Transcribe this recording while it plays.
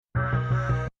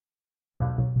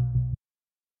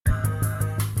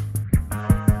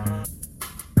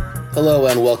Hello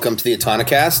and welcome to the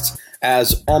Autonocast.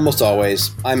 As almost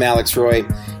always, I'm Alex Roy,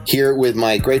 here with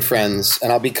my great friends,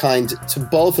 and I'll be kind to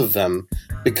both of them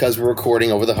because we're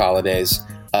recording over the holidays.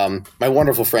 My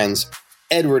wonderful friends,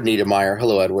 Edward Niedermeyer.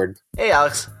 Hello, Edward. Hey,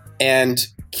 Alex. And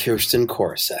Kirsten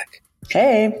Korosek.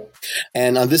 Hey.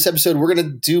 And on this episode, we're going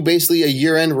to do basically a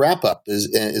year-end wrap-up. Is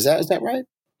that right?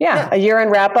 Yeah, a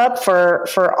year-end wrap-up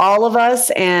for all of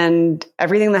us and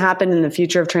everything that happened in the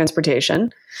future of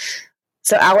transportation.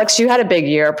 So, Alex, you had a big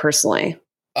year personally.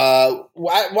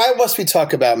 Why must we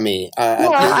talk about me?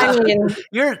 I mean,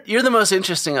 you're the most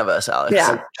interesting of us, Alex.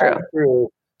 Yeah, true.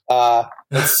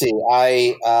 Let's see.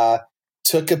 I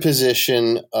took a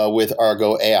position with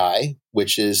Argo AI,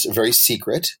 which is very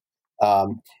secret,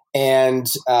 and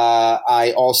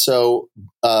I also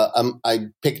I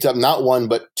picked up not one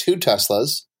but two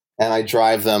Teslas, and I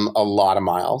drive them a lot of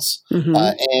miles. Mm-hmm.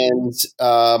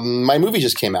 And my movie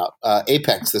just came out,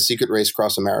 Apex: The Secret Race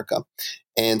Across America.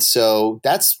 And so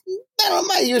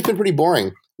my year's been pretty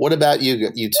boring. What about you two?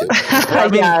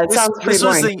 It sounds pretty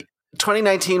boring.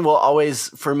 2019 will always,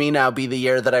 for me now, be the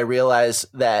year that I realize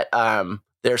that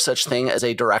there's such thing as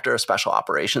a director of special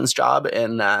operations job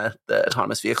in the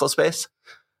autonomous vehicle space.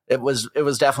 It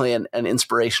was definitely an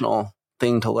inspirational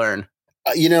thing to learn.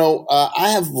 I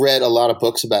have read a lot of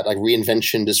books about like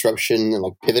reinvention, disruption, and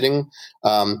like pivoting.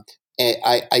 And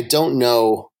I don't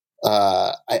know. I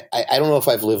don't know if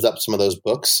I've lived up to some of those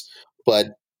books,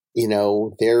 but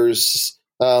there's.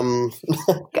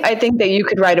 I think that you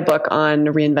could write a book on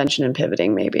reinvention and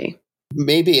pivoting, maybe.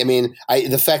 Maybe. I mean,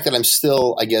 the fact that I'm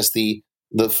still, I guess, the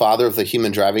father of the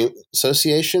Human Driving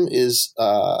Association is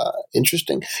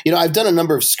interesting. I've done a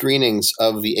number of screenings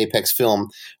of the Apex film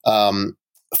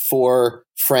for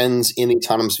friends in the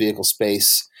autonomous vehicle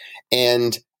space,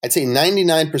 and I'd say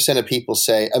 99% of people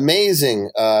say amazing.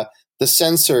 The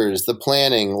sensors, the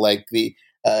planning, like the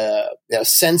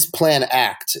sense, plan,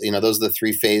 act. Those are the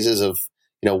three phases of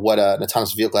what an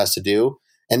autonomous vehicle has to do.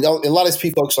 And a lot of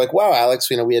these folks are like, wow, Alex,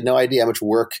 we had no idea how much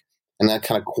work and that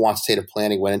kind of quantitative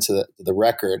planning went into the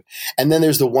record. And then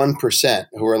there's the 1%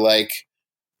 who are like,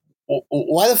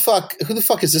 why the fuck? Who the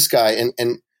fuck is this guy?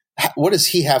 And what does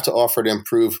he have to offer to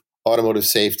improve automotive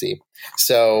safety?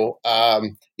 So,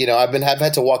 I've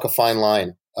had to walk a fine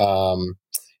line.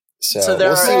 So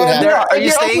we'll see what happens. Are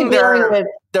you saying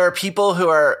there are people who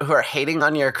are hating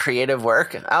on your creative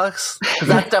work, Alex?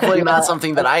 That's definitely not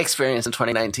something that I experienced in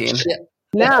 2019. Yeah.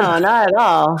 No, not at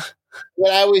all.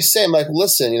 What I always say, I'm like,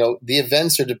 listen, the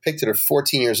events are depicted are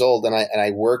 14 years old, and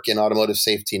I work in automotive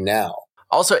safety now.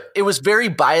 Also, it was very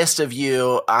biased of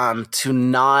you to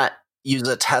not use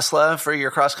a Tesla for your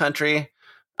cross country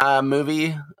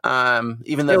movie,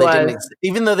 even though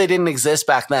they didn't exist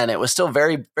back then. It was still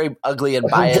very, very ugly and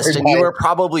biased, and you were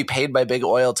probably paid by Big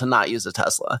Oil to not use a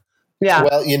Tesla. Yeah.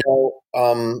 Well,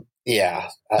 yeah.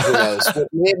 Who knows?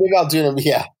 Maybe I'll do them.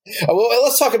 Yeah. Well,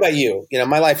 let's talk about you.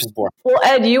 My life is boring. Well,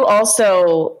 Ed, you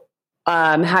also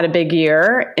had a big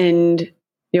year, and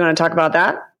you want to talk about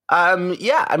that?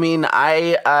 Yeah. I mean,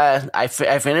 I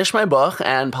finished my book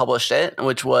and published it,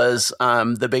 which was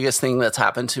the biggest thing that's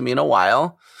happened to me in a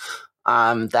while.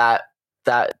 That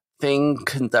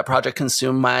project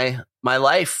consumed my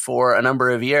life for a number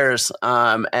of years,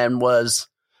 and was,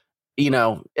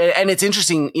 and it's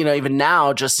interesting, even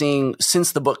now, just seeing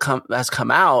since the book has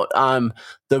come out,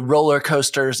 the roller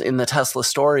coasters in the Tesla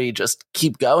story just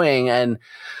keep going. And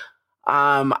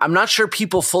I'm not sure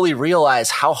people fully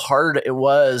realize how hard it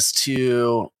was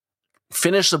to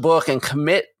finish the book and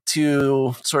commit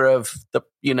to sort of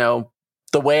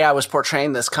the way I was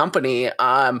portraying this company,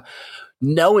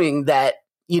 knowing that,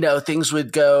 things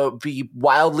would be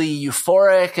wildly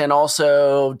euphoric and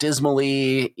also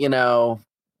dismally,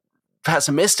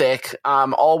 pessimistic,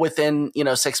 all within,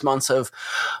 6 months of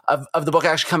the book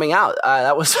actually coming out.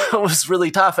 That was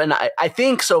really tough. And I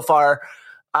think so far,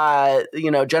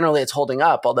 generally it's holding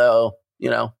up, although,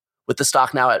 with the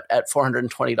stock now at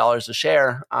 $420 a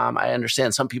share, I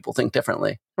understand some people think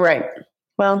differently. Right.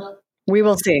 Well, we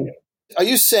will see. Are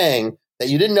you saying that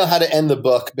you didn't know how to end the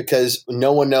book because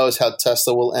no one knows how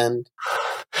Tesla will end?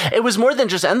 It was more than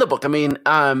just end the book. I mean,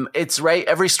 it's right.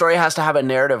 Every story has to have a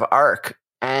narrative arc.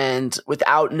 And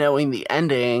without knowing the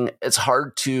ending, it's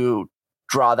hard to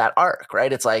draw that arc,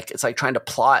 right? It's like trying to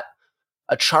plot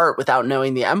a chart without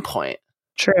knowing the endpoint.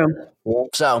 True.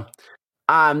 So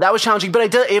that was challenging,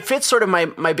 but it fits sort of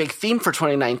my big theme for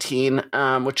 2019,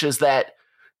 which is that,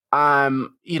 and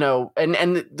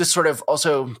this sort of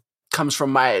also comes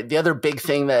from the other big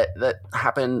thing that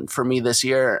happened for me this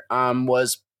year,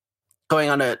 was going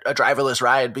on a driverless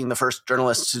ride, being the first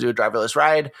journalist to do a driverless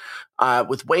ride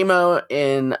with Waymo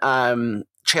in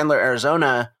Chandler,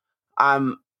 Arizona.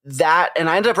 that, and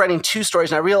I ended up writing 2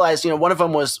 stories, and I realized, one of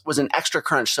them was an extra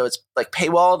crunch, so it's like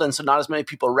paywalled, and so not as many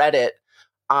people read it.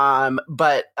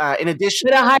 But in addition,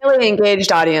 but a highly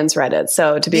engaged audience read it.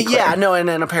 So to be clear, yeah, no, and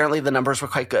then apparently the numbers were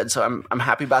quite good, so I'm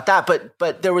happy about that.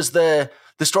 But there was the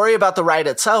story about the ride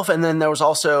itself, and then there was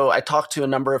also, I talked to a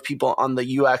number of people on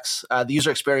the UX, the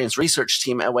user experience research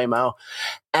team at Waymo,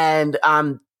 and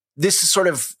this is sort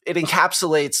of, it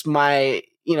encapsulates my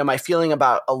my feeling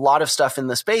about a lot of stuff in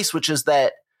the space, which is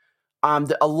that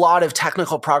a lot of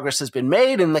technical progress has been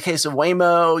made. In the case of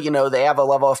Waymo, they have a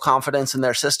level of confidence in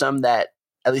their system that,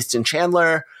 at least in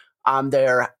Chandler,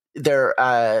 they're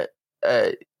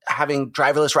having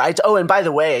driverless rides. Oh, and by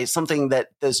the way, something that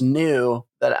is new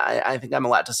that I think I'm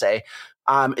allowed to say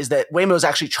is that Waymo is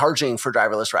actually charging for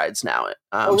driverless rides now.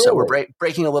 Really? So we're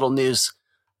breaking a little news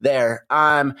there.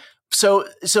 But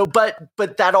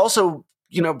that also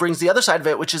brings the other side of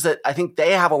it, which is that I think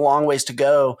they have a long ways to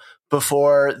go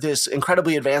before this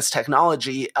incredibly advanced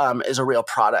technology is a real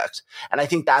product. And I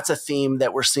think that's a theme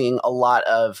that we're seeing a lot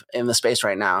of in the space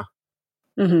right now.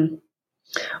 Mm-hmm.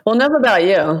 Well, enough about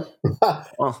you.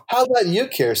 Well, how about you,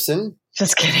 Kirsten?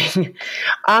 Just kidding.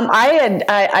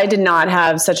 I did not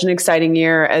have such an exciting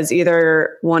year as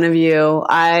either one of you.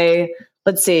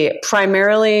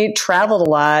 Primarily traveled a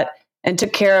lot and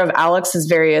took care of Alex's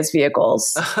various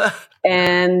vehicles.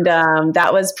 And that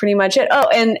was pretty much it. Oh,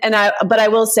 but I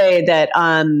will say that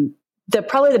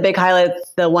probably the big highlight,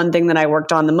 the one thing that I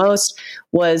worked on the most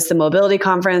was the mobility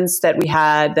conference that we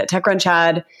had, that TechCrunch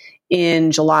had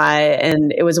in July,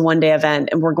 and it was a 1-day event,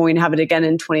 and we're going to have it again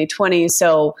in 2020.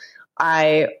 So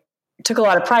I took a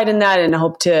lot of pride in that and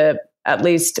hope to at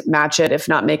least match it, if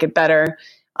not make it better,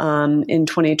 in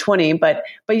 2020. But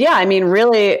yeah, I mean,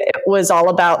 really, it was all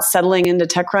about settling into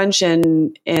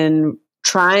TechCrunch and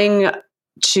trying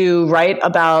to write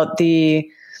about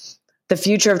the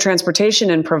future of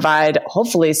transportation and provide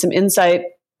hopefully some insight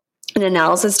and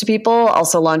analysis to people.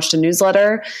 Also launched a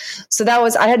newsletter. So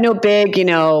I had no big,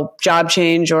 job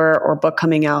change or book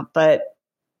coming out, but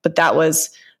that was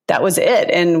it.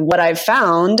 And what I've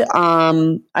found,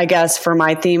 I guess for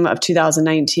my theme of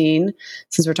 2019,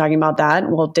 since we're talking about that,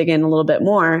 we'll dig in a little bit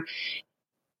more,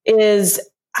 is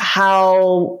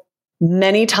how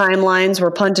many timelines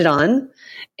were punted on,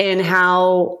 and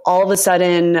how all of a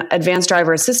sudden advanced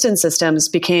driver assistance systems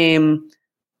became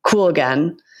cool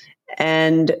again.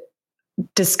 And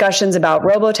discussions about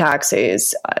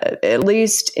robotaxis, at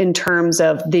least in terms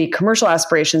of the commercial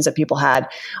aspirations that people had,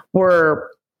 were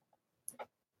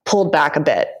pulled back a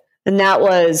bit. And that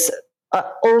was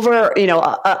over, an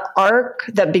arc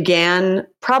that began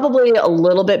probably a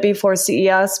little bit before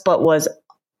CES, but was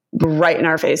right in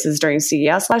our faces during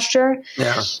CES last year.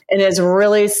 Yeah. And has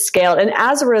really scaled. And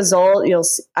as a result,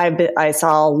 I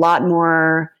saw a lot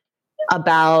more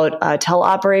about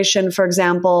teleoperation, for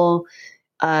example,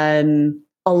 a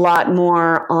lot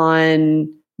more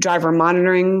on driver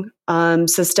monitoring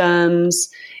systems,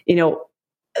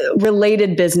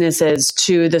 related businesses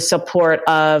to the support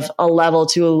of a level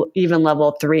 2, even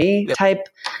level 3 type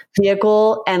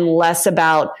vehicle, and less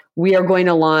about, we are going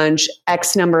to launch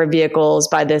X number of vehicles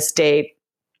by this date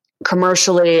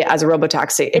commercially as a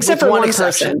robotaxi, except for one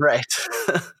person, right?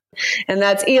 And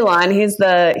that's Elon. He's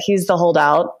the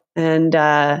holdout, and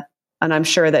I'm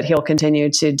sure that he'll continue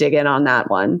to dig in on that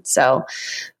one. So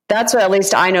that's what at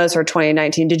least I noticed for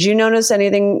 2019. Did you notice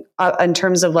anything in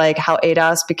terms of like how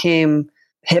ADAS became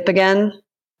hip again,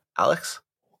 Alex?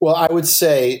 Well, I would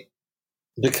say,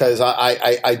 because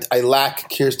I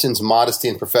lack Kirsten's modesty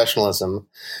and professionalism,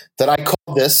 that I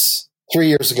called this 3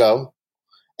 years ago,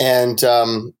 and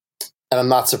I'm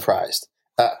not surprised.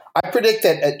 I predict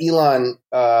that Elon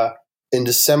in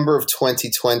December of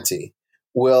 2020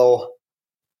 will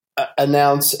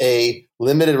announce a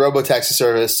limited robotaxi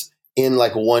service in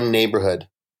like one neighborhood.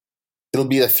 It'll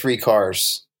be 3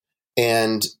 cars,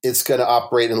 and it's going to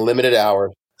operate in limited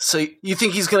hours. So you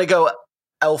think he's going to go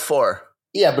L4?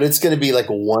 Yeah, but it's going to be like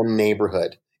one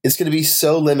neighborhood. It's going to be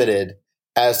so limited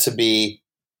as to be,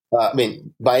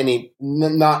 by any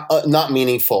not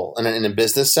meaningful in a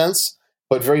business sense,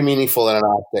 but very meaningful in an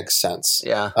optics sense.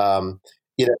 Yeah.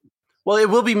 Well,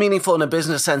 it will be meaningful in a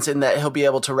business sense in that he'll be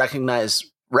able to recognize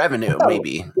revenue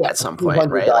at some point,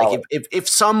 right? Like if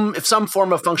some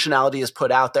form of functionality is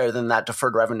put out there, then that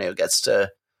deferred revenue gets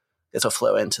to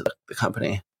flow into the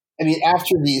company. I mean,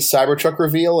 after the Cybertruck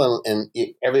reveal and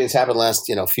everything's happened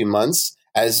last few months,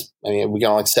 we can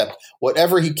all accept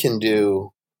whatever he can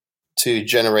do to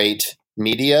generate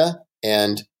media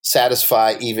and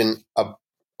satisfy even a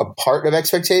part of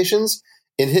expectations.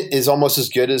 It is almost as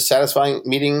good as satisfying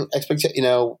meeting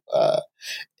expectations.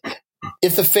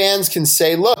 if the fans can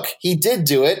say, look, he did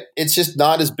do it, it's just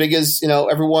not as big as,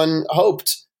 everyone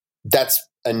hoped, that's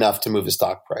enough to move the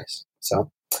stock price.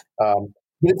 So, but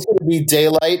it's going to be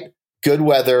daylight, good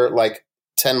weather, like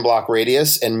 10 block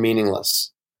radius, and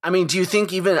meaningless. I mean, do you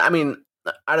think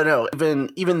I don't know,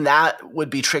 even that would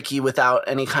be tricky without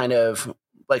any kind of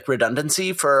like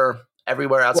redundancy for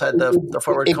everywhere outside the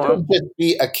forward column? It could just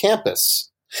be a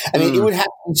campus. I mean, it would have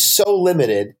to be so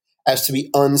limited as to be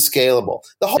unscalable.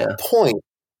 The whole point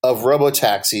of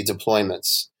robotaxi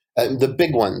deployments, the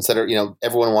big ones that are,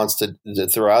 everyone wants to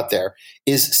throw out there,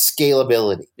 is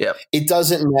scalability. Yeah. It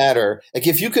doesn't matter. Like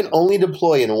if you can only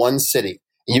deploy in one city,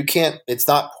 it's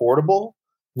not portable,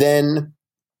 then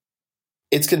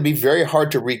it's going to be very hard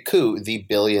to recoup the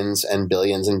billions and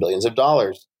billions and billions of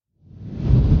dollars.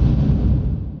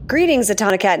 Greetings,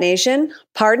 Autonocat Nation.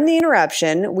 Pardon the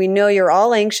interruption. We know you're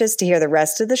all anxious to hear the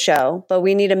rest of the show, but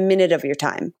we need a minute of your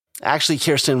time. Actually,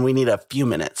 Kirsten, we need a few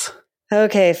minutes.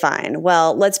 Okay, fine.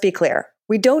 Well, let's be clear.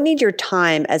 We don't need your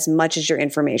time as much as your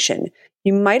information.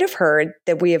 You might have heard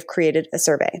that we have created a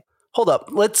survey. Hold up.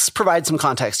 Let's provide some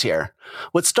context here.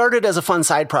 What started as a fun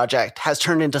side project has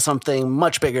turned into something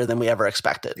much bigger than we ever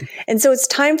expected. And so it's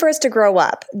time for us to grow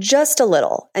up just a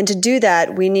little. And to do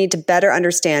that, we need to better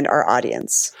understand our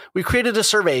audience. We created a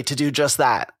survey to do just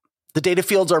that. The data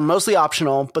fields are mostly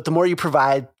optional, but the more you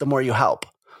provide, the more you help.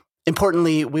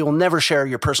 Importantly, we will never share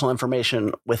your personal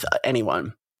information with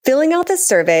anyone. Filling out this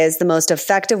survey is the most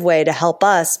effective way to help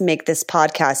us make this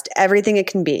podcast everything it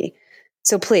can be.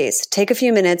 So please take a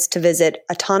few minutes to visit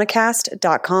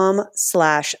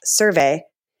autonocast.com/survey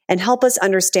and help us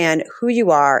understand who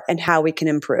you are and how we can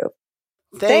improve.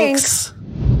 Thanks.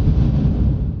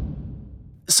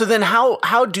 So then looking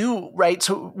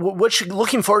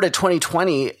forward to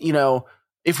 2020,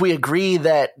 if we agree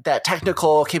that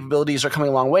technical capabilities are coming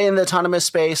a long way in the autonomous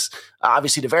space,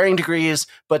 obviously to varying degrees,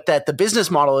 but that the business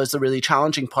model is the really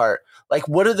challenging part. Like,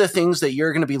 what are the things that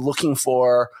you're going to be looking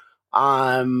for?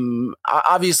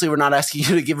 Obviously we're not asking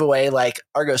you to give away like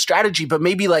Argo's strategy, but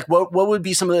maybe like what would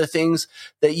be some of the things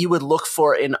that you would look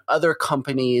for in other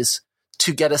companies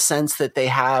to get a sense that they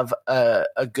have a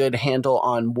good handle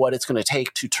on what it's going to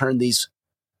take to turn this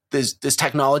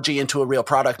technology into a real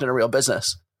product and a real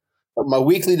business? My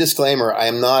weekly disclaimer, I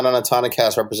am not on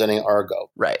Autonocast representing Argo.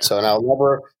 Right. So, and I'll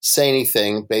never say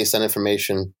anything based on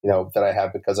information, that I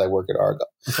have because I work at Argo.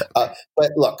 Okay.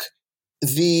 But look,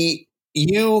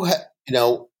 you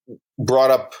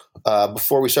brought up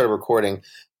before we started recording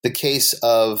the case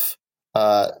of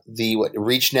the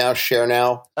reach now, share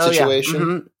now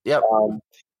situation. Yeah. Mm-hmm. Yep.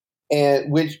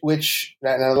 And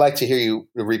and I'd like to hear you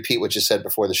repeat what you said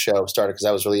before the show started because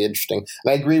that was really interesting.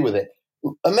 And I agree with it.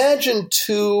 Imagine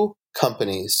two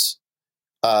companies,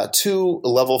 two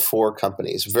level 4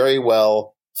 companies, very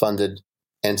well funded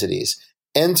entities,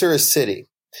 enter a city,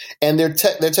 and their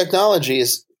technology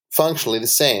is functionally the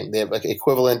same. They have like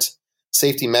equivalent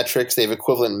safety metrics. They have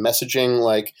equivalent messaging.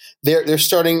 Like they're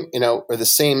starting, at the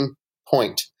same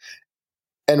point.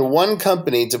 And one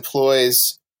company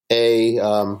deploys a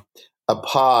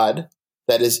pod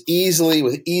that is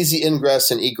with easy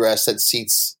ingress and egress that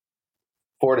seats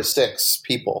 4 to 6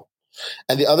 people.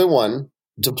 And the other one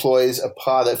deploys a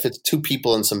pod that fits 2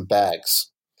 people in some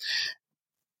bags.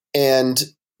 And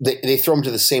they throw them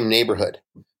to the same neighborhood.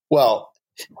 Well,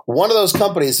 one of those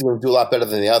companies is going to do a lot better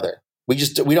than the other. We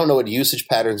don't know what usage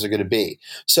patterns are going to be.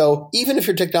 So even if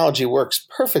your technology works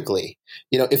perfectly,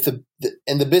 if the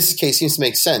business case seems to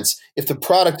make sense, if the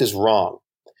product is wrong,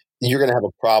 you're going to have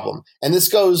a problem. And this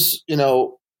goes,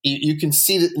 you can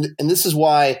see that, and this is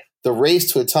why the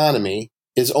race to autonomy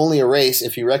is only a race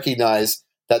if you recognize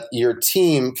that your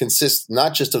team consists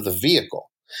not just of the vehicle,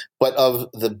 but of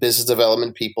the business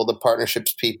development people, the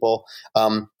partnerships people,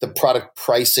 the product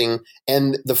pricing,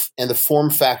 and the form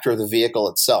factor of the vehicle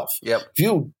itself. Yep. If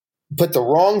you put the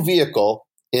wrong vehicle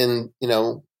in,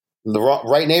 the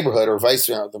right neighborhood, or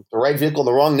the right vehicle in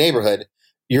the wrong neighborhood,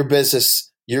 your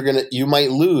business, you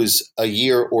might lose a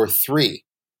year or 3.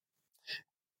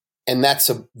 And this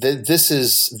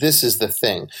is the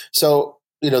thing. So,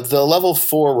 the level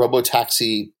 4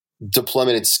 robotaxi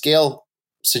deployment at scale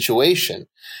situation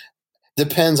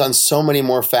depends on so many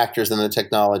more factors than the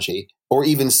technology or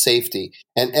even safety.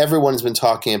 And everyone's been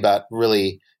talking about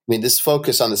this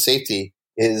focus on the safety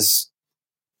is,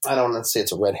 I don't want to say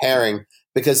it's a red herring,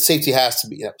 because safety has to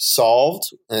be solved.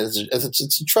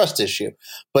 It's a trust issue.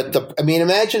 But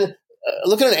imagine,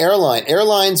 look at an airline.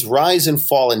 Airlines rise and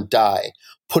fall and die,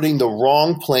 putting the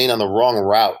wrong plane on the wrong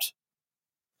route.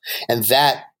 And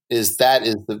that is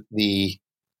the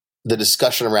the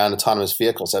discussion around autonomous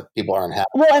vehicles that people aren't happy.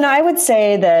 Well, and I would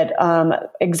say that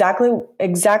exactly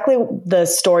the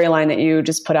storyline that you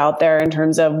just put out there in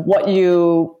terms of what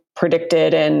you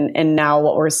predicted and now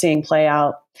what we're seeing play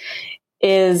out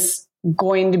is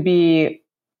going to be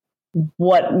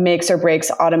what makes or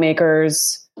breaks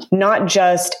automakers, not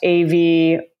just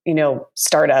AV,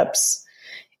 startups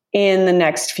in the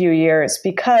next few years,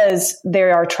 because they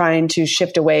are trying to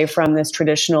shift away from this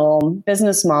traditional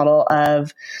business model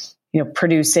of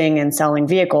producing and selling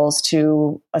vehicles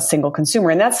to a single consumer.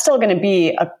 And that's still going to be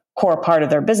a core part of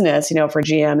their business, for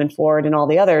GM and Ford and all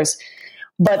the others.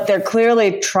 But they're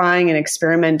clearly trying and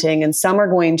experimenting, and some are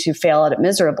going to fail at it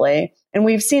miserably. And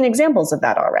we've seen examples of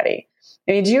that already.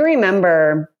 I mean, do you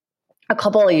remember a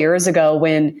couple of years ago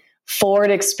when Ford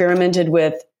experimented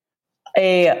with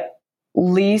a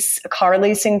car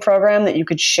leasing program that you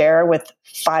could share with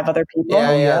 5 other people?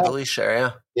 Yeah, the lease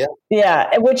share,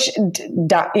 Yeah, which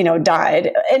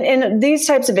died. And these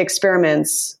types of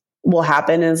experiments will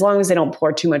happen, and as long as they don't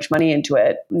pour too much money into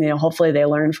it, hopefully they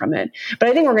learn from it. But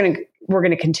I think we're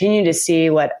going to continue to see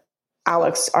what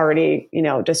Alex already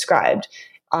described,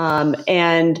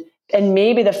 and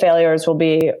maybe the failures will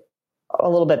be a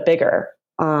little bit bigger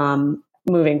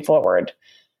moving forward.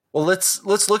 Well, let's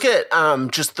look at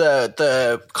just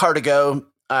the car to go.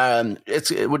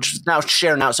 Which is now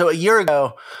share now. So a year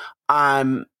ago,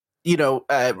 Reach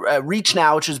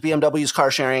Now, which is BMW's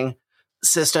car sharing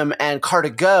system, and Car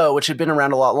to Go, which had been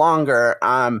around a lot longer,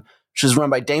 which is run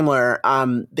by Daimler,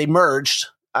 they merged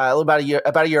about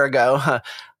a year ago.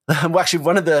 Actually,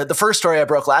 one of the first story I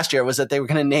broke last year was that they were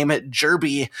going to name it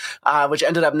Jerby, which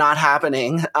ended up not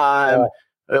happening.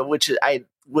 Which I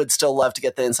would still love to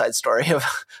get the inside story of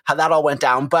how that all went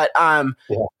down. But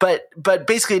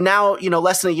basically now,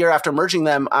 less than a year after merging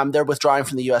them, they're withdrawing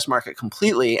from the U.S. market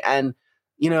completely. And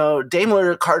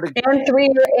Daimler Car to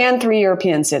and three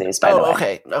European cities. By the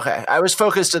way. Okay. I was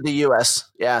focused at the U.S.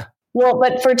 Yeah. Well,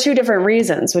 but for 2 different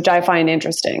reasons, which I find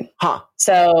interesting. Huh.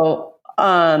 So,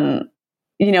 the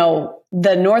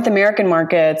North American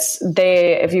markets,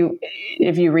 if you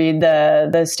read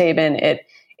the statement,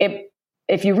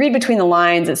 if you read between the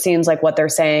lines, it seems like what they're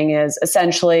saying is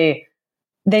essentially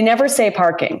they never say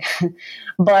parking,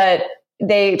 but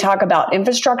they talk about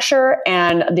infrastructure,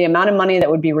 and the amount of money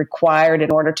that would be required in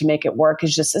order to make it work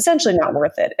is just essentially not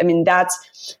worth it. I mean,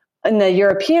 that's in the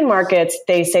European markets,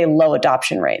 they say low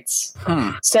adoption rates.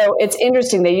 So it's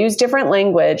interesting. They use different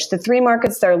language. The 3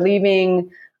 markets they're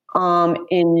leaving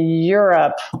in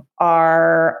Europe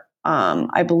are,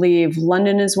 I believe,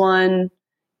 London is one,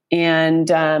 and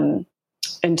 2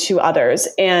 others.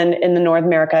 And in the North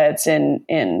America, it's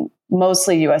in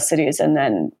mostly US cities, and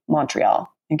then Montreal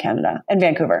in Canada, and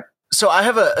Vancouver. So I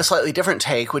have a slightly different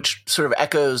take, which sort of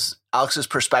echoes Alex's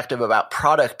perspective about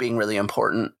product being really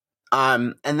important.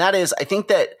 And that is, I think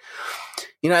that,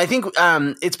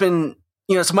 it's been,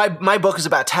 so my book is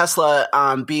about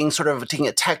Tesla being sort of taking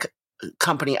a tech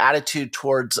company attitude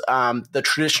towards the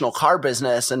traditional car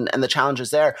business and the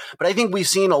challenges there. But I think we've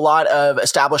seen a lot of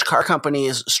established car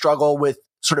companies struggle with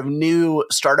sort of new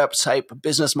startup type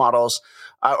business models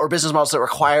or business models that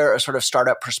require a sort of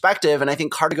startup perspective. And I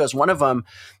think Car to Go is one of them.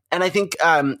 And I think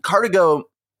Car to Go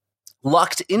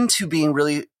lucked into being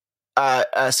really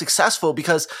successful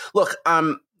because, look,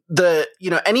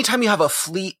 anytime you have a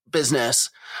fleet business,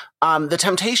 the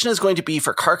temptation is going to be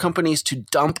for car companies to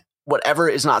dump whatever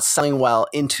is not selling well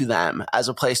into them as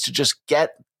a place to just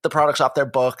get the products off their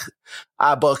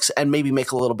books and maybe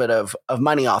make a little bit of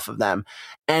money off of them.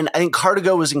 And I think Car to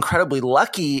Go was incredibly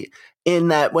lucky in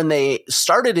that when they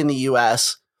started in the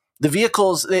US, the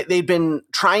vehicles, they'd been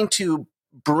trying to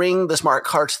bring the smart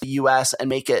car to the US and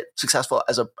make it successful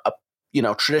as a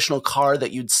traditional car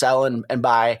that you'd sell and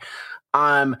buy.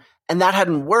 And that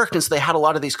hadn't worked. And so they had a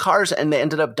lot of these cars and they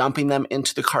ended up dumping them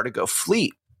into the Car to Go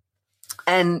fleet.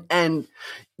 And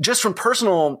just from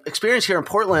personal experience here in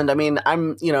Portland, I mean,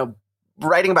 I'm,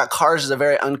 writing about cars is a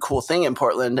very uncool thing in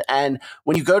Portland. And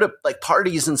when you go to like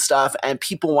parties and stuff and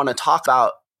people want to talk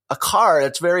about a car,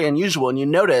 it's very unusual and you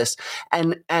notice.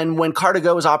 And when Car to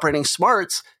Go was operating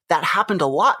smarts, that happened a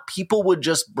lot. People would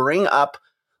just bring up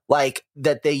like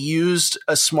that they used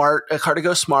a Car to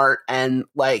Go smart, and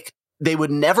like they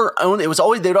would never own, they would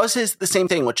always say the same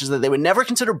thing, which is that they would never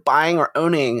consider buying or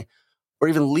owning or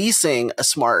even leasing a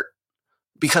smart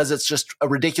because it's just a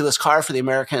ridiculous car for the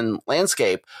American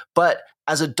landscape. But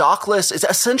as a dockless, it's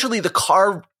essentially the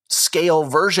car scale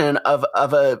version of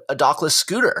a dockless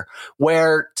scooter,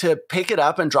 where to pick it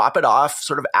up and drop it off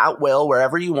sort of at will,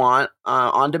 wherever you want,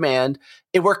 on demand.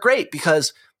 It worked great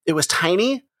because it was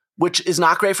tiny. which is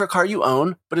not great for a car you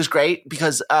own, but is great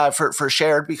because for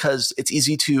shared, because it's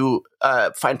easy to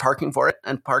find parking for it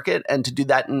and park it, and to do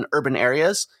that in urban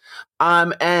areas.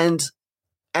 And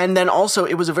then also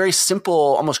it was a very simple,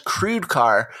 almost crude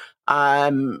car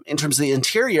in terms of the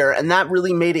interior, and that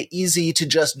really made it easy to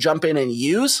just jump in and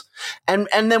use. And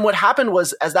then what happened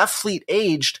was, as that fleet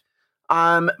aged,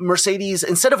 Mercedes,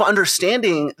 instead of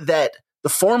understanding that the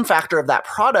form factor of that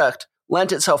product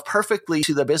lent itself perfectly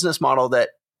to the business model that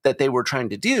they were trying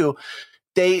to do,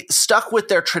 they stuck with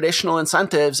their traditional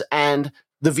incentives, and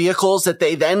the vehicles that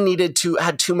they then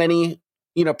had too many,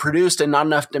 produced and not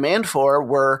enough demand for,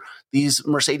 were these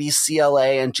Mercedes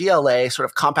CLA and GLA, sort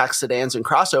of compact sedans and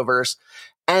crossovers.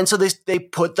 And so they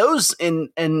put those in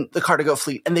the car-to-go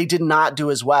fleet, and they did not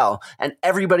do as well. And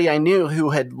everybody I knew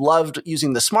who had loved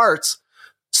using the smarts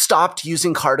stopped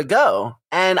using car-to-go.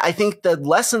 And I think the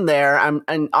lesson there,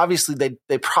 and obviously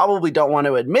they probably don't want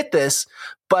to admit this,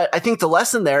 but I think the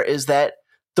lesson there is that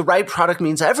the right product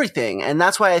means everything. And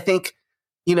that's why I think,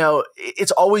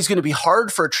 it's always going to be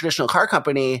hard for a traditional car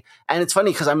company. And it's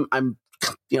funny because I'm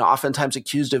oftentimes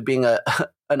accused of being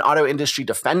an auto industry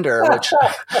defender, which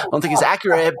I don't think is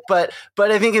accurate. But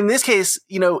I think in this case,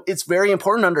 it's very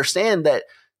important to understand that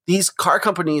these car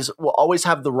companies will always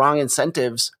have the wrong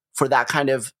incentives for that kind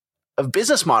of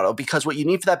business model, because what you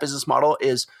need for that business model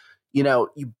is,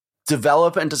 you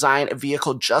develop and design a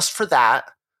vehicle just for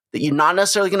that you're not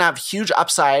necessarily going to have huge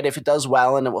upside if it does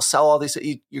well, and it will sell all these.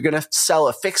 You're going to sell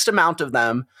a fixed amount of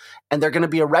them, and they're going to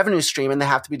be a revenue stream, and they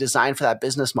have to be designed for that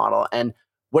business model. And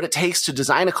what it takes to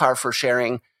design a car for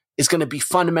sharing is going to be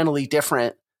fundamentally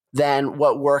different than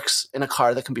what works in a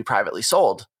car that can be privately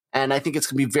sold. And I think it's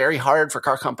going to be very hard for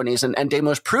car companies, and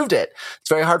Daimler's proved it. It's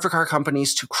very hard for car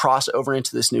companies to cross over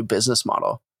into this new business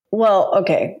model. Well,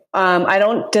 okay. I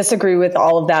don't disagree with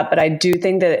all of that, but I do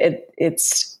think that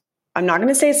it's, I'm not going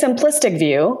to say simplistic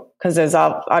view, because there's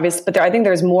obvious, but I think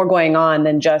there's more going on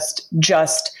than just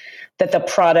that the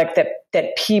product,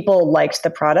 that people liked the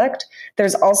product.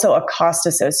 There's also a cost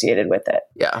associated with it.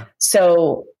 Yeah.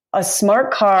 So a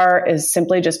smart car is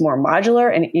simply just more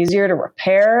modular and easier to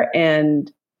repair, and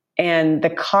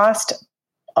the cost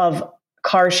of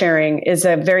car sharing is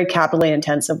a very capitally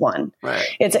intensive one. Right.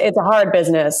 It's a hard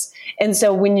business. And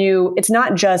so it's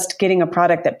not just getting a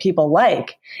product that people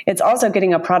like, it's also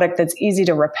getting a product that's easy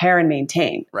to repair and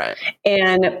maintain. Right.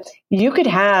 And you could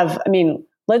have,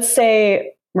 let's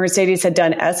say Mercedes had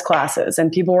done S classes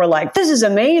and people were like, this is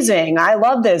amazing. I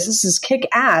love this. This is kick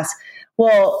ass.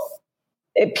 Well,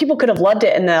 people could have loved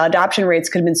it and the adoption rates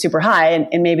could have been super high,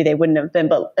 and maybe they wouldn't have been.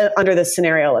 But under this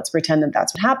scenario, let's pretend that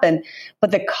that's what happened.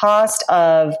 But the cost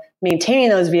of maintaining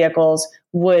those vehicles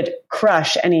would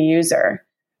crush any user,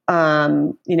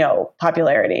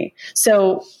 popularity.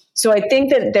 So I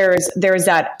think that there's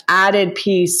that added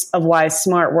piece of why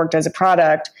Smart worked as a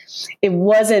product. It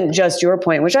wasn't just your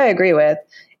point, which I agree with.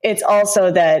 It's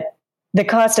also that the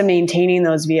cost of maintaining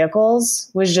those vehicles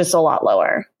was just a lot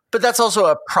lower. But that's also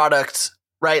a product.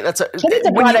 Right. That's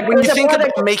when you think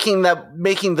about making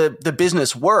the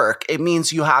business work, it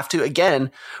means you have to,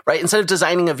 again, right, instead of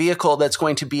designing a vehicle that's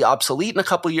going to be obsolete in a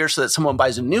couple of years so that someone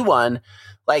buys a new one,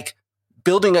 like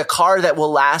building a car that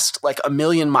will last like 1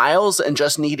 million miles and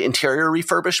just need interior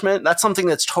refurbishment. That's something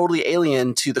that's totally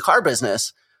alien to the car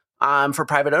business for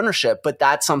private ownership, but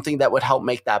that's something that would help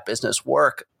make that business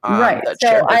work. Right.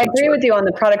 So I agree with you on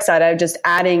the product side. I'm just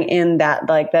adding in that,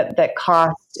 like that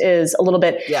cost is a little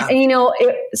bit, yeah. And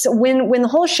so when the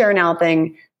whole Share Now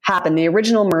thing happened, the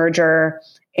original merger,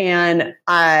 and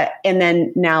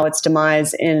then now its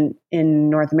demise in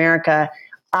North America,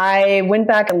 I went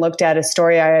back and looked at a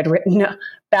story I had written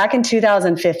back in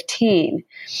 2015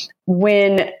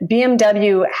 when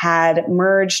BMW had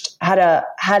merged,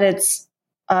 had its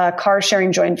car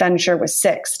sharing joint venture with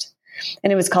Sixt,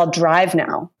 and it was called Drive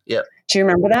Now. Yep. Do you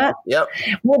remember that? Yep.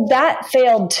 Well, that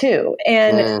failed too.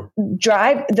 And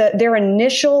their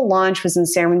initial launch was in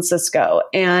San Francisco.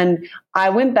 And I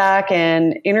went back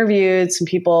and interviewed some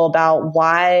people about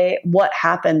what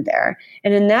happened there.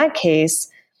 And in that case,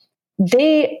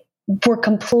 they were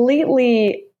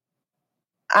completely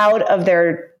out of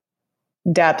their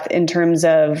depth in terms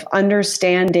of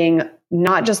understanding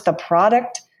not just the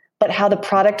product, but how the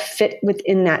product fit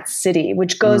within that city,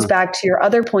 which goes back to your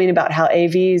other point about how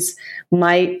AVs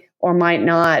might or might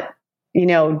not,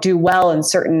 do well in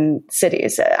certain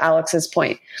cities, Alex's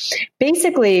point.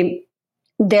 Basically,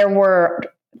 there were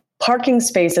parking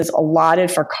spaces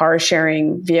allotted for car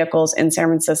sharing vehicles in San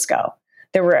Francisco.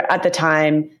 There were at the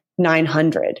time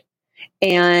 900.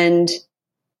 And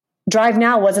Drive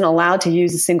Now wasn't allowed to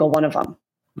use a single one of them.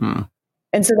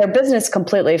 And so their business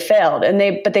completely failed.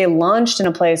 But they launched in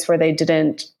a place where they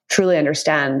didn't truly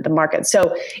understand the market.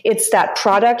 So it's that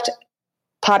product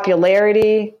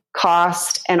popularity,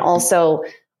 cost, and also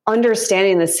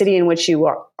understanding the city in which you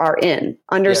are in,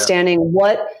 understanding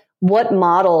what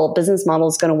business model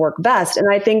is going to work best.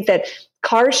 And I think that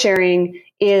car sharing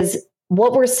is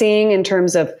what we're seeing in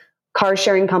terms of car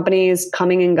sharing companies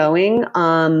coming and going.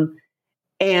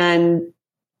 And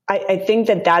I think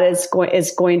that is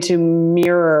going to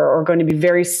mirror or going to be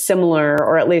very similar,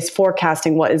 or at least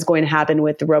forecasting what is going to happen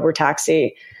with the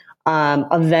robotaxi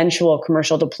eventual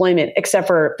commercial deployment, except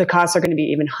for the costs are going to be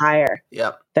even higher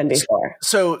than before.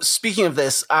 So speaking of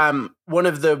this, one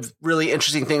of the really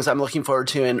interesting things I'm looking forward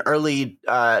to in early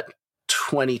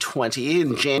 2020,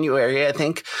 in January, I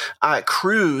think,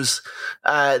 Cruise,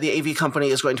 the AV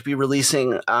company, is going to be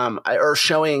releasing or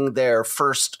showing their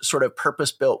first sort of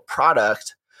purpose-built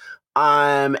product.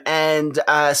 And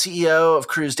CEO of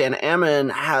Cruise, Dan Ammon,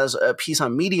 has a piece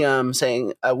on Medium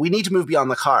saying, we need to move beyond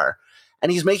the car.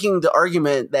 And he's making the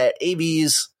argument that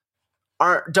AVs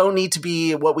don't need to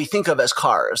be what we think of as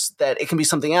cars, that it can be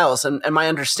something else. And my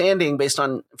understanding, based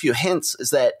on a few hints,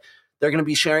 is that they're going to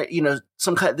be sharing,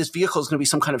 this vehicle is going to be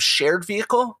some kind of shared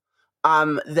vehicle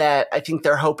that I think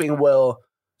they're hoping will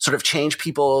sort of change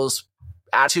people's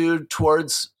attitude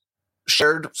towards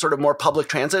shared, sort of more public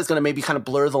transit. Is going to maybe kind of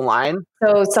blur the line.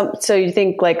 So you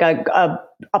think like a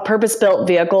purpose-built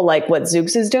vehicle, like what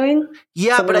Zoox is doing?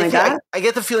 Yeah, something but like I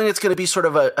get the feeling it's going to be sort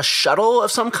of a shuttle of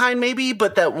some kind, maybe,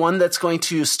 but that one that's going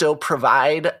to still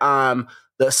provide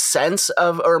the sense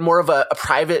of, or more of a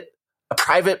private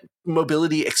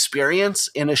mobility experience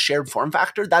in a shared form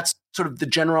factor. That's sort of the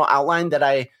general outline that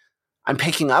I'm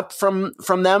picking up from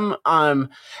them. And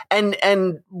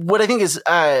what I think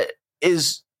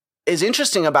is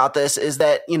interesting about this is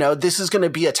that, this is going to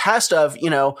be a test of,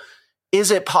 is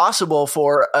it possible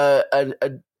for a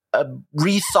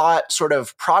rethought sort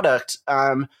of product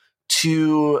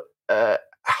to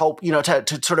help,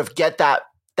 to sort of get that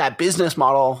business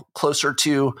model closer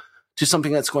to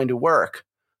something that's going to work.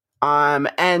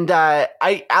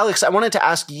 Alex, I wanted to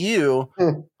ask you,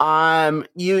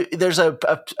 there's a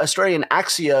story in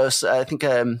Axios, I think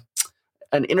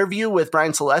an interview with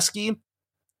Brian Selesky.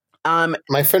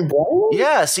 My friend Brian?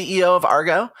 Yeah, CEO of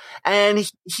Argo. And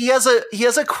he has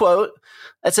a quote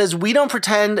that says, "We don't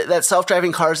pretend that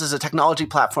self-driving cars as a technology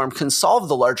platform can solve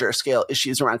the larger scale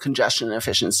issues around congestion and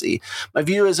efficiency. My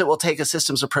view is it will take a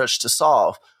systems approach to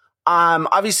solve."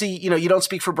 Obviously, you don't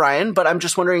speak for Brian, but I'm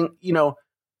just wondering,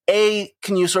 A,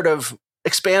 can you sort of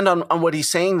expand on what he's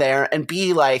saying there? And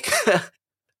B, like,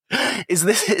 is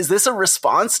this a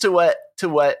response to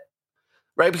what,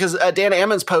 right? Because Dan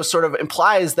Ammon's post sort of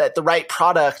implies that the right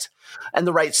product and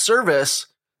the right service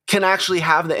can actually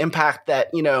have the impact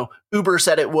that, Uber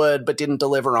said it would, but didn't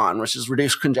deliver on, which is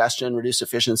reduced congestion, reduced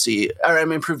efficiency, or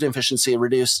improved efficiency,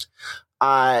 reduced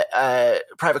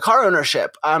private car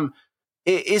ownership.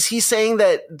 Is he saying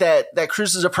that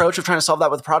Cruise's approach of trying to solve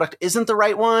that with a product isn't the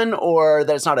right one, or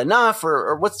that it's not enough,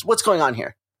 or what's going on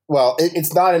here? Well,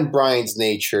 it's not in Brian's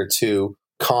nature to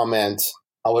comment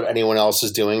on what anyone else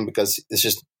is doing, because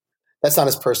that's not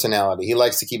his personality. He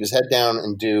likes to keep his head down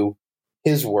and do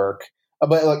his work.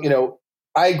 But look,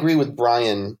 I agree with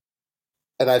Brian,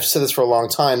 and I've said this for a long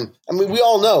time. I mean, we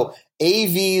all know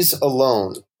AVs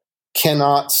alone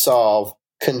cannot solve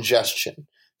congestion,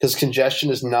 because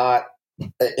congestion is not.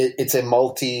 It's a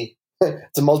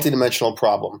multi-dimensional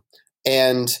problem,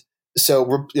 and so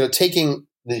we're taking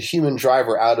the human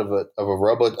driver out of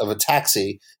a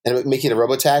taxi and making it a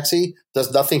robotaxi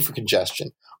does nothing for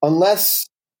congestion, unless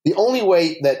the only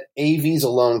way that AVs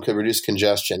alone could reduce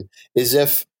congestion is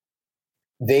if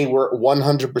they were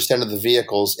 100% of the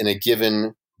vehicles in a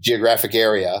given geographic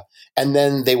area, and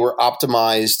then they were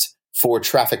optimized for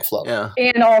traffic flow. Yeah.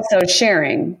 And also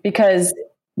sharing, because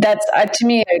that's, to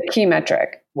me, a key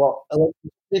metric. Well, let's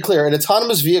be clear, an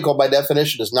autonomous vehicle by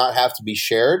definition does not have to be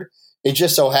shared. It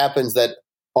just so happens that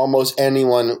almost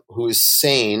anyone who is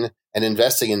sane and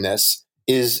investing in this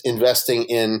is investing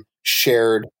in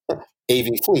shared AV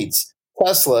fleets.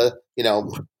 Tesla,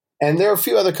 and there are a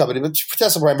few other companies, but for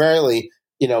Tesla primarily,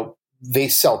 they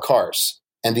sell cars,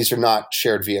 and these are not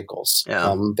shared vehicles.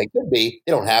 Yeah. They could be,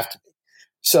 they don't have to be.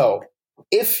 So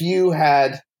if you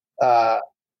had 100%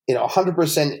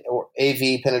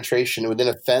 AV penetration within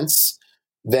a fence,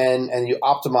 and you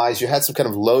optimize, you had some kind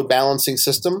of load balancing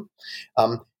system,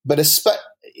 then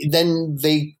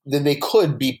they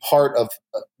could be part of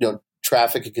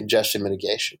traffic and congestion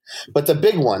mitigation. But the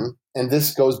big one, and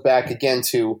this goes back again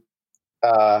to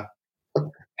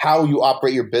how you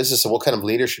operate your business and what kind of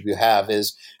leadership you have,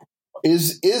 is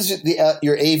is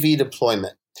your AV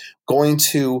deployment going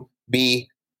to be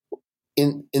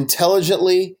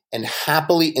intelligently and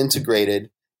happily integrated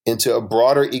into a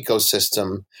broader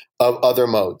ecosystem of other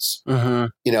modes?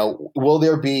 Will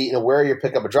there be, where are your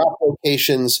pickup and drop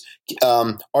locations?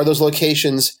 Are those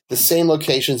locations the same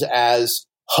locations as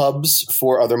hubs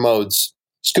for other modes?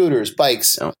 Scooters,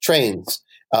 bikes, trains.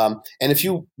 And if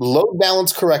you load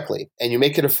balance correctly and you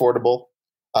make it affordable,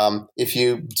 if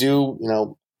you do,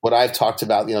 what I've talked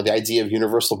about, the idea of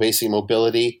universal basic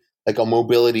mobility, like a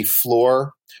mobility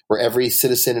floor where every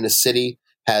citizen in a city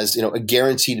has, a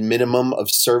guaranteed minimum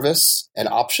of service and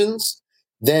options,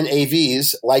 then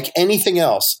AVs, like anything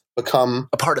else, become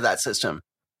a part of that system,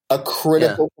 a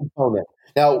critical component.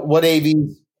 Now, what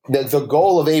AVs, the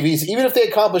goal of AVs, even if they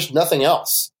accomplish nothing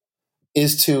else,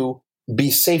 is to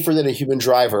be safer than a human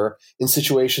driver in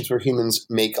situations where humans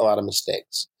make a lot of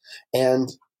mistakes. And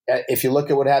if you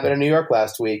look at what happened in New York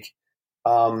last week,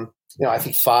 I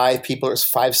think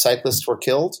 5 cyclists were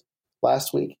killed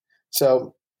last week.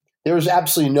 So there was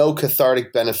absolutely no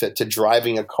cathartic benefit to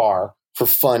driving a car for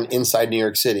fun inside New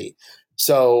York City.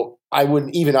 So I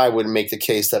wouldn't make the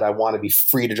case that I want to be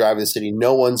free to drive in the city.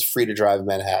 No one's free to drive in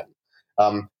Manhattan.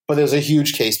 But there's a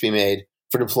huge case to be made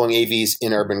for deploying AVs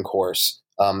in urban cores.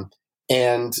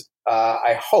 And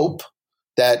I hope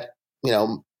that,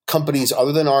 companies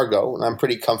other than Argo, and I'm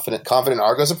pretty confident in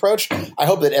Argo's approach, I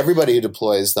hope that everybody who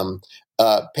deploys them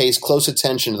pays close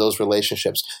attention to those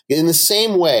relationships. In the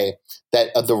same way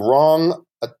that the wrong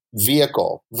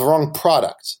vehicle, the wrong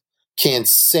product can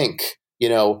sink,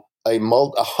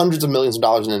 hundreds of millions of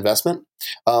dollars in investment,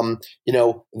 a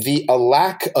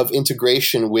lack of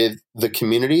integration with the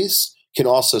communities can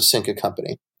also sink a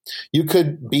company. You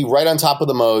could be right on top of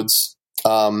the modes,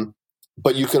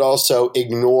 but you could also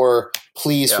ignore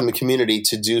pleas from the community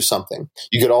to do something.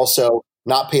 You could also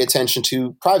not pay attention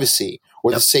to privacy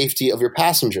or the safety of your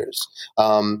passengers.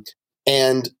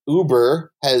 And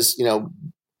Uber has, they're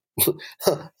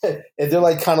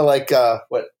like kind of like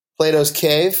what Plato's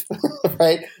cave,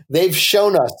 right? They've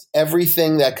shown us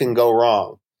everything that can go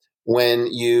wrong when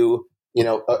you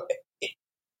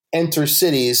enter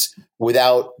cities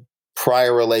without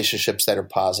prior relationships that are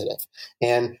positive.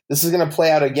 And this is going to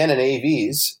play out again in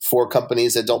AVs for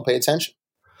companies that don't pay attention.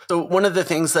 So one of the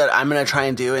things that I'm going to try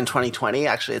and do in 2020,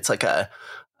 actually, it's like I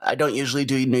don't usually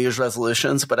do New Year's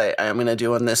resolutions, but I'm going to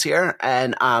do one this year.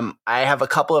 And I have a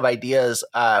couple of ideas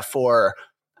for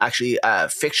actually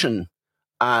fiction,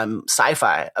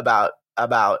 sci-fi about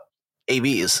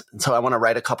AVs. And so I want to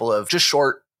write a couple of just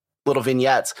short little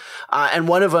vignettes. And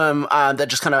one of them that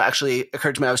just kind of actually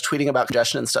occurred to me, I was tweeting about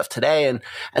congestion and stuff today, and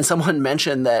someone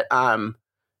mentioned that,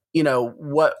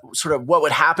 what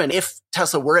would happen if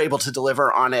Tesla were able to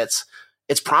deliver on its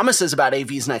promises about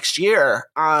AVs next year,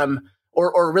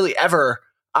 or really ever,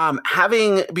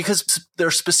 because their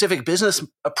specific business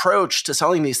approach to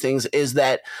selling these things is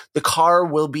that the car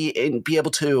will be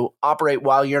able to operate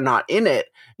while you're not in it.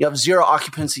 You have zero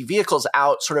occupancy vehicles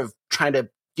out sort of trying to,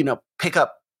 pick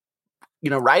up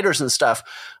riders and stuff.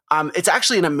 It's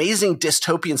actually an amazing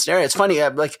dystopian scenario. It's funny.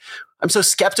 I'm so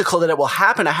skeptical that it will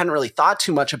happen. I hadn't really thought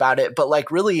too much about it, but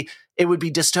really it would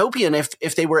be dystopian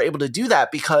if they were able to do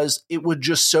that, because it would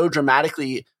just so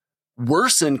dramatically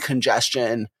worsen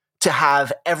congestion to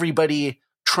have everybody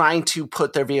trying to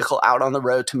put their vehicle out on the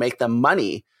road to make them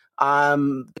money.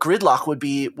 Gridlock would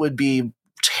be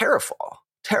terrible.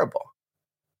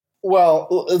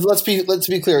 Well, let's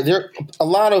be clear. There are a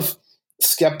lot of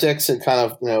skeptics and kind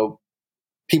of,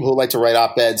 people who like to write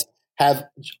op-eds have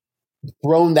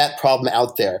thrown that problem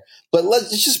out there. But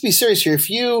let's just be serious here.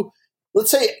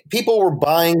 Let's say people were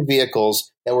buying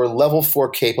vehicles that were level 4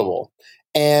 capable,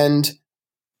 and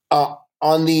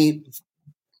on the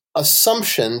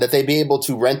assumption that they'd be able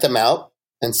to rent them out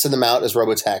and send them out as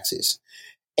robotaxis,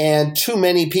 and too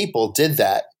many people did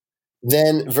that,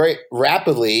 then very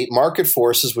rapidly market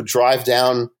forces would drive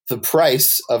down the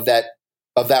price of that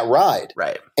ride.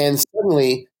 Right. And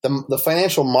suddenly the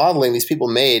financial modeling these people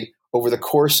made over the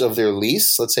course of their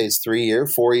lease, let's say it's 3-year,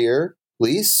 4-year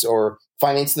lease or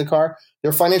financing the car,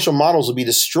 their financial models will be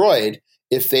destroyed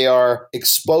if they are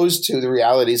exposed to the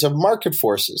realities of market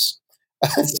forces.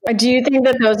 Do you think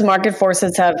that those market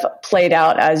forces have played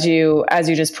out as you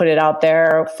just put it out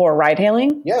there for ride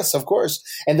hailing? Yes, of course.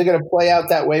 And they're going to play out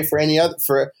that way for any other,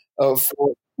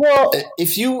 well,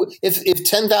 if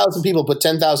 10,000 people put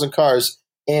 10,000 cars,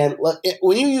 and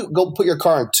when you go put your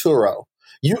car on Turo,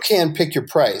 you can pick your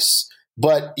price,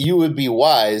 but you would be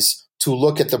wise to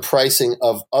look at the pricing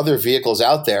of other vehicles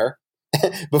out there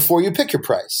before you pick your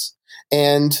price.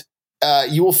 And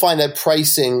you will find that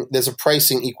there's a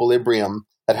pricing equilibrium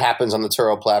that happens on the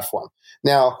Turo platform.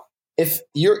 Now, if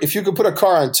you could put a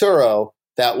car on Turo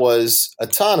that was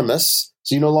autonomous,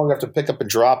 so you no longer have to pick up and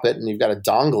drop it, and you've got a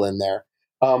dongle in there,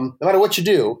 no matter what you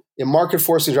do, your market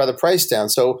forces drive the price down.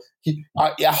 So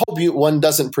I hope one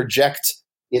doesn't project,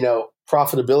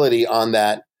 profitability on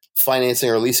that financing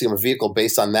or leasing of a vehicle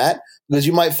based on that, because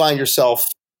you might find yourself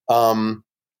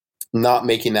not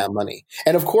making that money.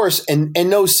 And of course, and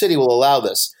no city will allow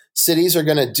this. Cities are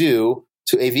going to do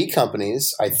to AV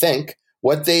companies, I think,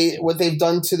 what they've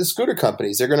done to the scooter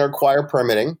companies. They're going to require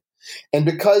permitting, and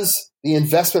because the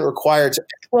investment required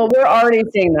we're already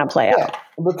seeing that play out.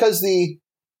 Because the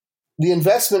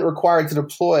investment required to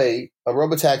deploy a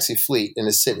robotaxi fleet in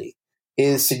a city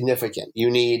is significant.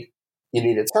 You need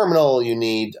a terminal, you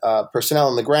need personnel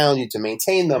on the ground, you need to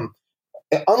maintain them.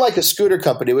 Unlike a scooter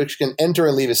company, which can enter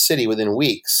and leave a city within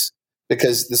weeks,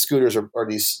 because the scooters are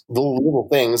these little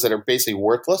things that are basically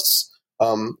worthless.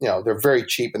 They're very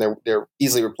cheap and they're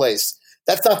easily replaced.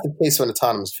 That's not the case of an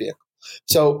autonomous vehicle.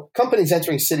 So companies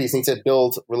entering cities need to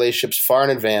build relationships far in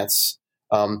advance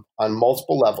on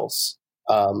multiple levels.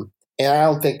 And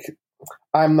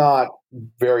I'm not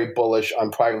very bullish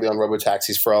on privately owned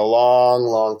robotaxis for a long,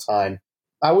 long time.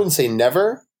 I wouldn't say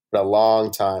never, but a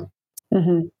long time.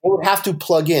 Mm-hmm. It would have to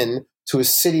plug in to a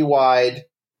citywide,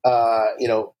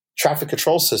 traffic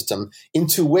control system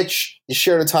into which the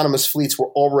shared autonomous fleets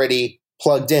were already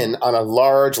plugged in on a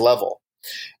large level.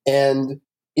 And,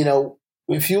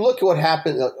 if you look at what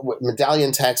happened with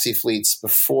medallion taxi fleets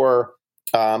before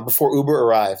Uber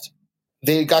arrived,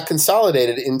 they got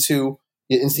consolidated into,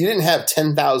 you didn't have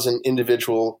 10,000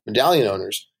 individual medallion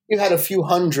owners. You had a few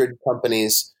hundred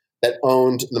companies that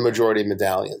owned the majority of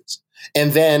medallions.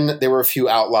 And then there were a few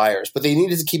outliers, but they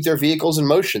needed to keep their vehicles in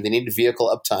motion. They needed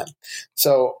vehicle uptime.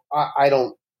 So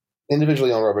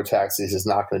individually owned robotaxis is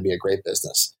not going to be a great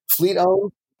business. Fleet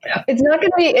owned? It's not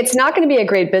going to be a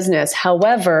great business.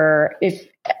 However, we've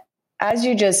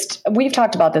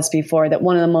talked about this before, that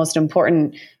one of the most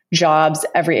important jobs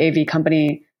every AV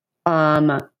company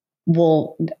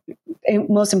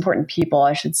most important people,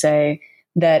 I should say,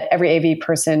 that every AV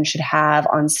person should have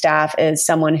on staff is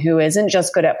someone who isn't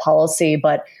just good at policy,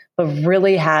 but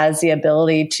really has the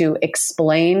ability to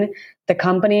explain the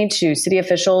company to city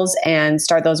officials and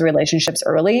start those relationships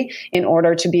early in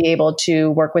order to be able to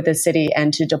work with the city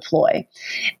and to deploy.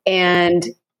 And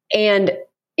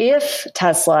if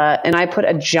Tesla, and I put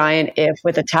a giant if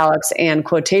with italics and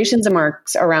quotations and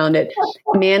marks around it,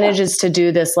 manages to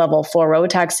do this level 4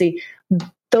 robotaxi,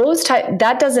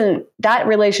 that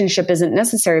relationship isn't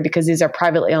necessary because these are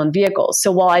privately owned vehicles.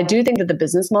 So while I do think that the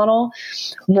business model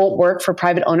won't work for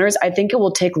private owners, I think it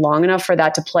will take long enough for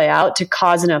that to play out to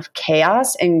cause enough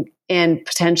chaos and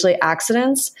potentially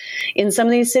accidents in some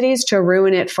of these cities to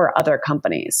ruin it for other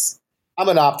companies. I'm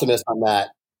an optimist on that.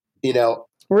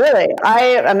 Really? I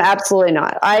am absolutely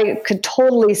not. I could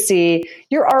totally see,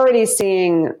 you're already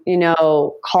seeing,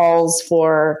 calls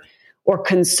for or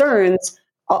concerns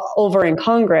over in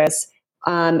Congress.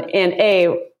 Some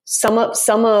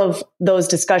of those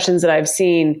discussions that I've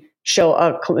seen show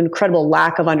an incredible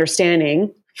lack of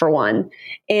understanding, for one,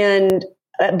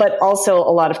 but also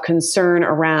a lot of concern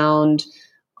around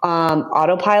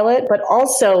autopilot, but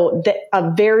also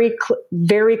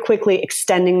very quickly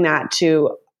extending that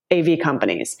to AV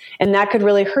companies. And that could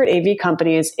really hurt AV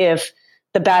companies if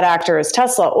the bad actor is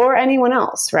Tesla or anyone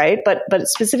else, right? But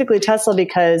specifically Tesla,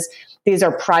 because these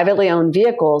are privately owned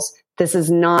vehicles. This is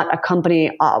not a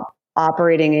company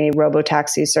operating a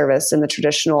robotaxi service in the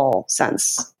traditional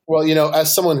sense. Well,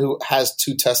 as someone who has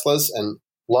 2 Teslas and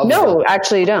loves them,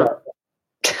 actually you don't.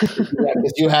 Yeah,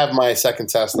 because you have my second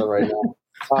Tesla right now.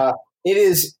 It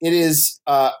is.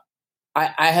 I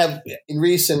have in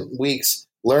recent weeks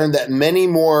learned that many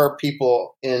more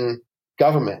people in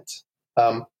government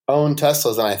own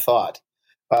Teslas than I thought.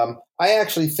 I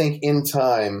actually think in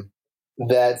time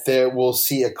that there will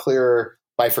see a clearer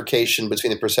bifurcation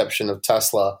between the perception of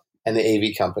Tesla and the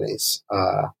AV companies.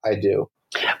 I do.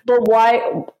 But why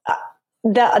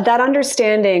that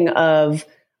understanding of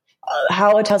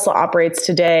how a Tesla operates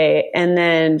today, and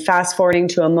then fast forwarding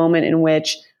to a moment in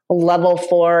which level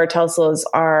 4 Teslas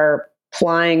are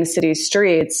plying city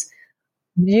streets,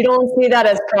 you don't see that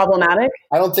as problematic?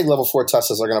 I don't think level 4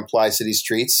 Teslas are going to ply city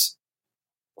streets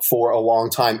for a long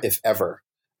time, if ever,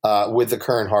 with the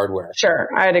current hardware. Sure,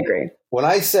 I'd agree. When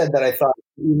I said that I thought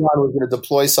Elon was going to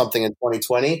deploy something in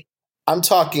 2020, I'm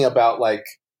talking about like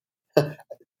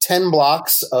 10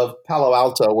 blocks of Palo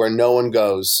Alto where no one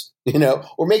goes,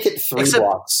 or make it 3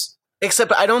 blocks.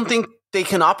 Except I don't think they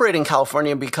can operate in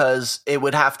California because it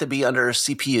would have to be under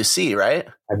CPUC, right?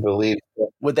 I believe.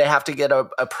 Would they have to get a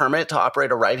permit to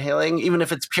operate a ride hailing, even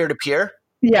if it's peer-to-peer?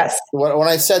 Yes. When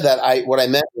I said that, what I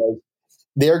meant was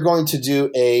they're going to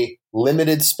do a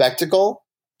limited spectacle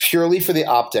purely for the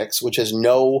optics, which is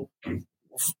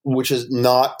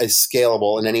not as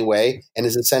scalable in any way and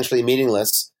is essentially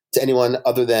meaningless to anyone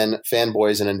other than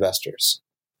fanboys and investors.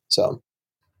 So,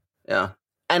 yeah.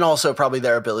 And also probably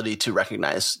their ability to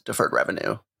recognize deferred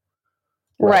revenue.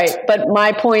 Right. But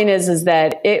my point is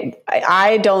that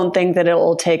I don't think that it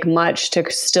will take much to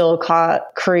still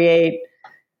create,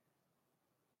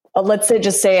 let's say,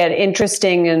 just say an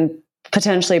interesting and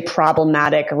potentially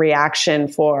problematic reaction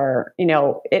for,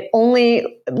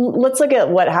 let's look at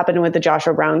what happened with the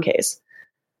Joshua Brown case.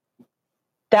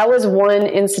 That was one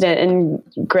incident,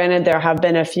 and granted, there have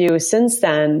been a few since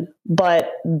then,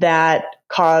 but that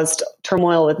caused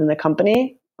turmoil within the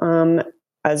company,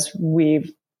 as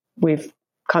we've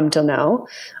come to know,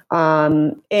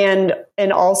 and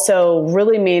also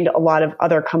really made a lot of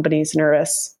other companies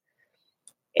nervous.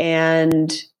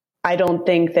 And I don't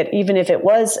think that even if it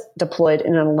was deployed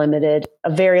in a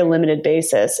very limited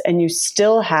basis, and you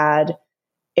still had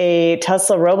a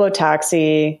Tesla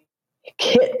robotaxi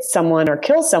hit someone or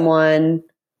kill someone,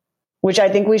 which I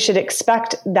think we should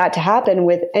expect that to happen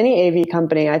with any AV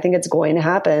company. I think it's going to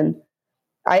happen.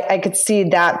 I could see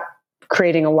that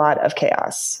creating a lot of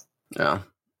chaos. Yeah.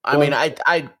 I mean, I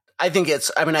think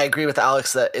I agree with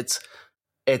Alex that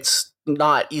it's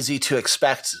not easy to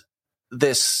expect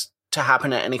this to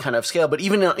happen at any kind of scale, but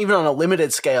even on a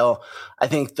limited scale, I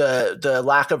think the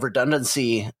lack of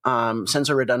redundancy,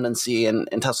 sensor redundancy in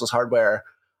Tesla's hardware,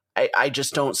 I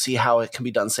just don't see how it can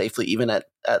be done safely, even at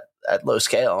low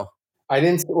scale.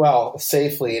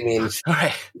 Safely. I mean,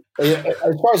 right.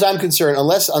 As far as I'm concerned,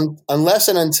 unless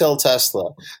and until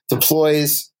Tesla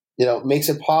deploys, makes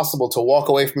it possible to walk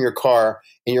away from your car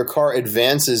and your car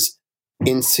advances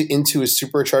into a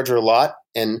supercharger lot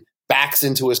and backs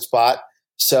into a spot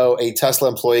so a Tesla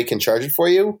employee can charge it for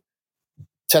you,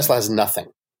 Tesla has nothing.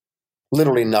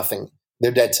 Literally nothing.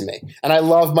 They're dead to me. And I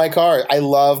love my car. I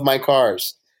love my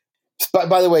cars. But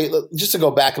by the way, just to go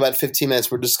back about 15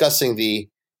 minutes, we're discussing the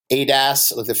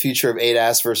ADAS, like the future of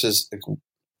ADAS versus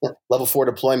level 4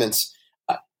 deployments.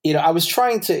 I was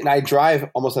trying to, and I drive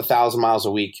almost 1,000 miles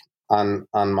a week on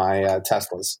my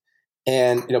Teslas,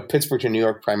 and Pittsburgh to New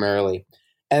York primarily,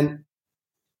 and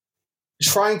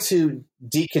trying to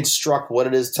deconstruct what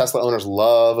it is Tesla owners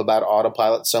love about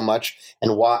autopilot so much,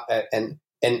 and why,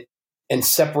 and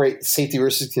separate safety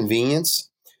versus convenience.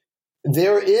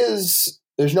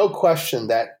 There's no question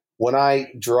that when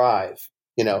I drive,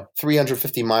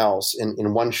 350 miles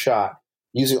in one shot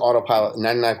using autopilot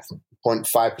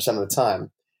 99.5% of the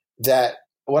time, that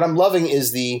what I'm loving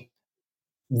is the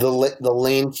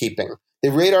lane keeping.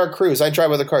 The radar cruise, I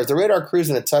drive other cars. The radar cruise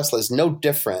in a Tesla is no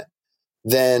different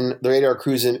than the radar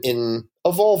cruise in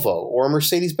a Volvo or a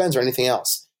Mercedes-Benz or anything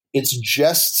else. It's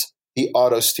just the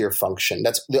auto steer function.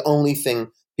 That's the only thing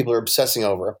people are obsessing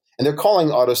over. And they're calling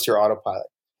auto steer autopilot.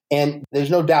 And there's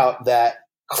no doubt that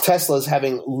Tesla's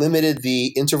having limited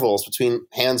the intervals between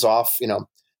hands-off,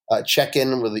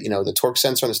 check-in with the torque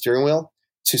sensor on the steering wheel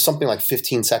to something like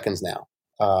 15 seconds now.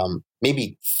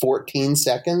 Maybe 14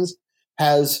 seconds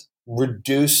has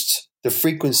reduced the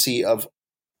frequency of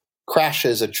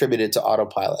crashes attributed to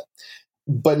autopilot.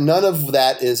 But none of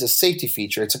that is a safety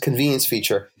feature. It's a convenience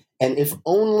feature. And if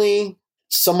only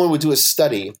someone would do a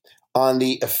study on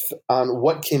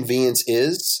what convenience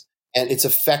is and its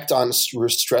effect on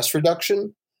stress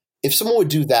reduction, if someone would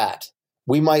do that,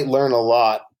 we might learn a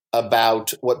lot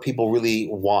about what people really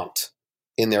want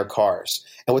in their cars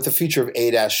and what the future of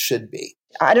ADAS should be.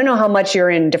 I don't know how much you're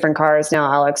in different cars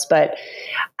now, Alex, but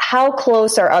how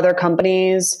close are other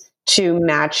companies to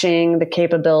matching the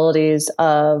capabilities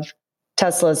of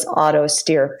Tesla's auto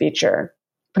steer feature?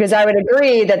 Because I would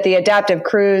agree that the adaptive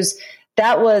cruise,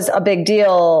 that was a big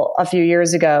deal a few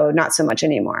years ago, not so much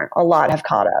anymore. A lot have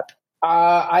caught up.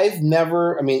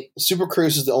 Super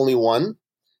Cruise is the only one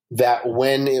that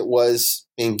when it was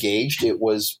engaged, it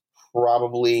was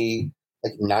probably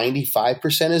like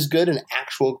 95% as good in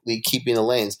actually keeping the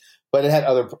lanes, but it had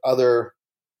other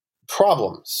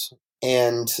problems.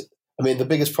 And the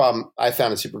biggest problem I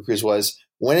found in Super Cruise was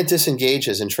when it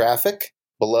disengages in traffic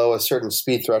below a certain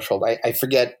speed threshold. I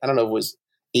forget, I don't know if it was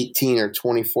 18 or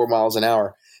 24 miles an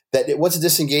hour, that once it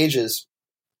disengages,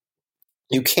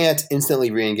 you can't instantly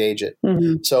re-engage it.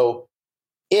 Mm-hmm. So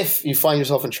if you find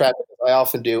yourself in traffic, as I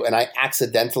often do, and I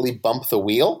accidentally bump the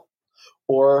wheel,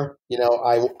 or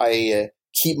I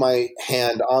keep my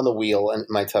hand on the wheel in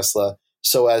my Tesla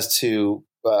so as to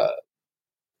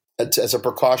as a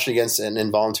precaution against an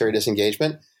involuntary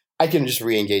disengagement, I can just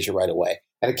re-engage it right away.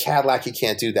 And a Cadillac, you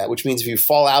can't do that, which means if you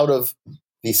fall out of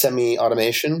the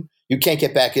semi-automation, you can't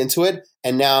get back into it.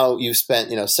 And now you've spent,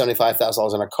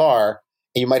 $75,000 on a car,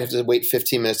 and you might have to wait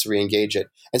 15 minutes to re-engage it.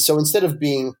 And so instead of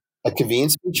being a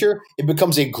convenience feature, it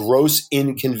becomes a gross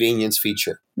inconvenience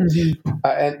feature. Mm-hmm.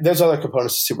 And there's other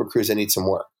components to Super Cruise that need some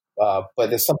work, but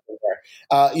there's something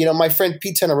there. My friend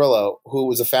Pete Tenerillo, who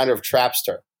was the founder of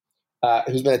Trapster,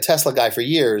 who's been a Tesla guy for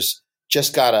years,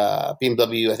 just got a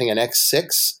BMW, I think an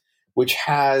X6, which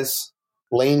has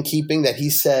lane keeping that he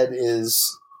said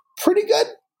is pretty good.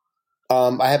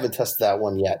 I haven't tested that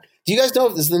one yet. Do you guys know,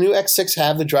 does the new X6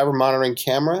 have the driver monitoring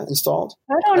camera installed?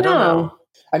 I don't know.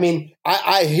 I mean,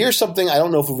 I hear something, I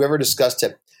don't know if we've ever discussed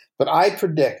it, but I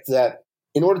predict that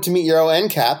in order to meet Euro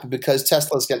NCAP, because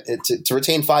Tesla's going to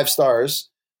retain 5 stars,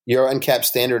 Euro NCAP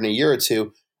standard in a year or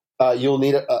two, you'll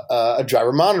need a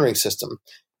driver monitoring system.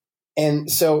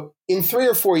 And so in 3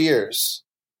 or 4 years,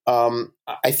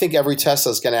 I think every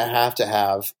Tesla is going to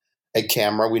have a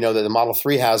camera. We know that the Model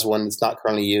 3 has one that's not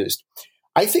currently used.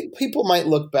 I think people might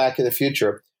look back in the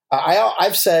future.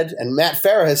 I've said, and Matt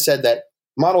Farah has said, that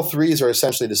Model 3s are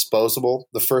essentially disposable,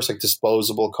 the first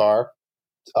disposable car.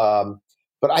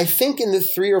 But I think in the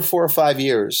 3 or 4 or 5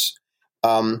 years,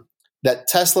 that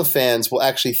Tesla fans will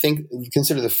actually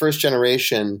consider the first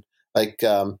generation,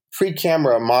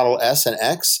 pre-camera Model S and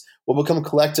X will become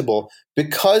collectible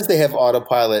because they have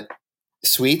autopilot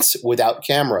suites without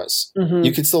cameras. Mm-hmm.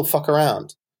 You can still fuck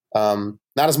around. Not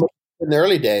as much in the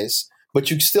early days, but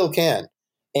you still can.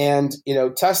 And,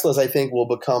 Teslas, I think, will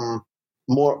become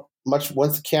once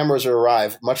the cameras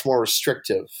arrive, much more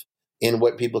restrictive in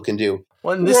what people can do.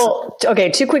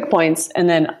 Okay, 2 quick points, and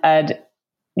then I'd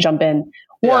jump in.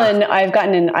 One, I've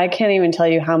gotten in, I can't even tell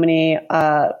you how many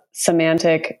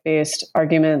semantic-based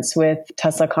arguments with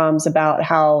Tesla comms about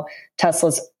how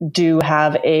Teslas do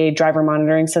have a driver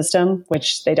monitoring system,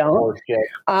 which they don't. Oh, shit.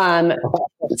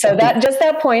 So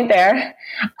that point there.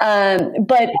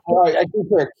 But I think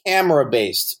they're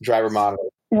camera-based driver monitoring.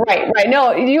 Right.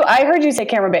 No, I heard you say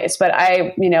camera-based, but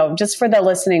just for the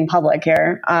listening public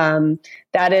here,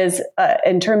 that is,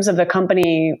 in terms of the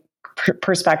company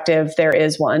perspective, there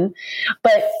is one.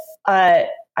 But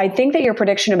I think that your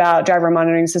prediction about driver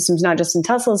monitoring systems, not just in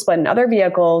Teslas, but in other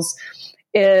vehicles,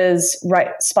 is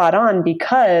spot on,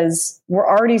 because we're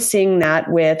already seeing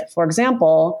that with, for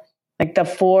example, like the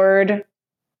Ford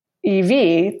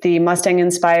EV, the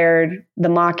Mustang-inspired, the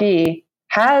Mach-E,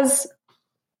 has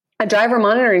a driver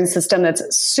monitoring system that's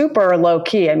super low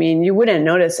key. I mean, you wouldn't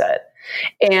notice it.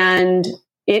 And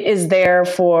it is there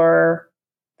for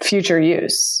future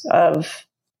use of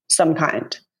some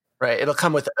kind. Right. It'll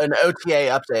come with an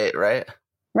OTA update, right?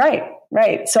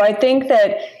 Right. So I think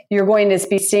that you're going to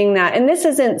be seeing that. And this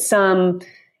isn't some,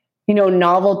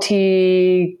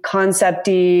 novelty,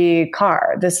 concept-y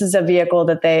car. This is a vehicle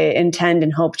that they intend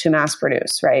and hope to mass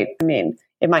produce, right? I mean,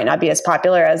 it might not be as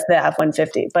popular as the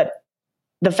F-150, but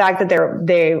the fact that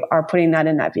they are putting that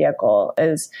in that vehicle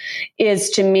is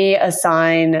to me a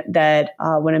sign that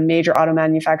when a major auto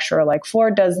manufacturer like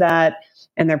Ford does that,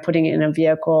 and they're putting it in a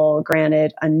vehicle,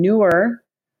 granted a newer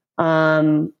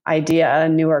idea, a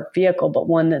newer vehicle, but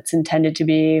one that's intended to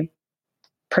be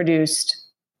produced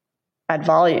at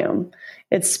volume,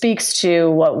 it speaks to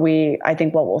what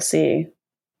we'll see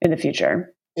in the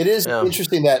future. It is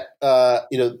interesting that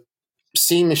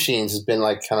Seeing Machines has been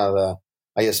like kind of the,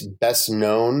 I guess, best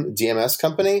known DMS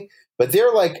company, but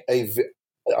they're like a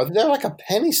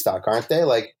penny stock, aren't they?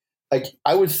 Like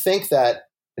I would think that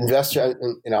investor,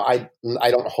 I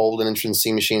don't hold an interest in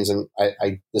Seeing Machines, and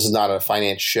this is not a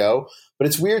finance show, but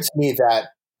it's weird to me that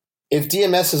if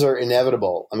DMSs are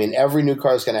inevitable, I mean, every new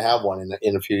car is going to have one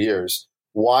in a few years.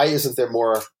 Why isn't there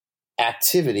more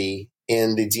activity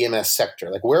in the DMS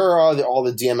sector? Like, where are all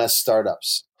the DMS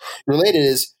startups? Related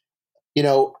is,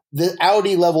 the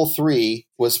Audi Level 3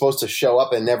 was supposed to show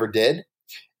up and never did.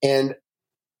 And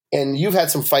you've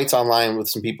had some fights online with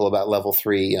some people about Level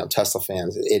 3, Tesla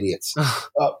fans, idiots.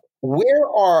 Where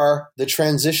are the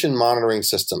transition monitoring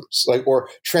systems, or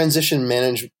transition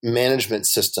management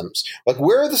systems? Like,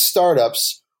 where are the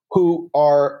startups who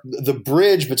are the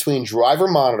bridge between driver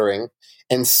monitoring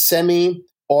and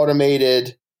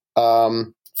semi-automated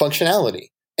functionality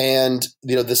and,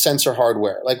 the sensor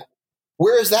hardware? Like,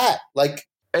 where is that? Like,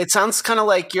 it sounds kind of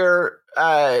like your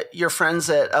friends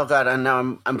at, oh God, and now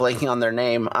I'm blanking on their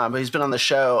name, but he's been on the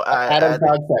show. Adam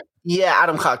Cogtech. Yeah,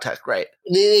 Adam Cogtech, right.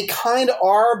 They kind of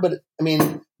are, but I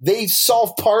mean, they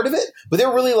solve part of it, but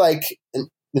they're really like,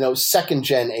 second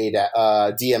gen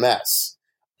DMS.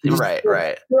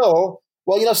 Right. Still,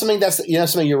 well, something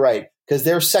you're right. because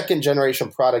their second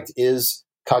generation product is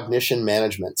cognition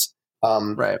management.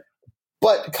 Right.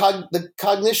 But the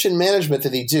cognition management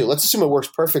that they do, let's assume it works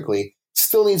perfectly,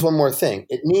 still needs one more thing.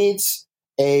 It needs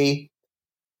a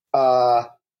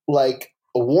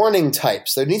warning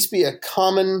types. There needs to be a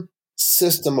common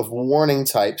system of warning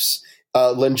types,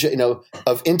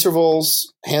 of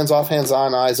intervals, hands off, hands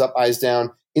on, eyes up, eyes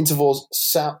down, intervals,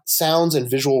 sounds, and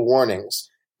visual warnings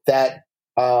that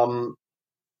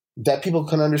people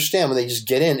can understand when they just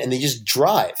get in and they just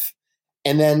drive.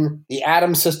 And then the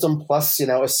Atom system plus,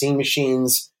 a Seeing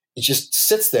Machines, it just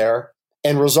sits there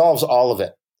and resolves all of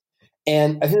it.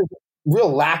 And I think there's a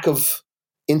real lack of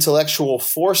intellectual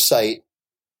foresight.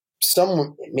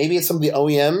 Maybe it's some of the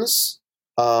OEMs.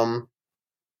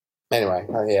 Anyway,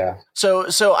 yeah. So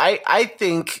I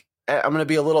think I'm going to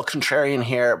be a little contrarian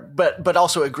here, but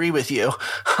also agree with you.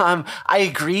 I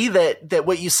agree that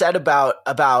what you said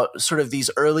about sort of these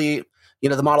early,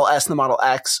 the Model S and the Model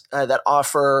X that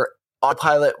offer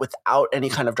autopilot without any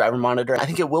kind of driver monitoring, I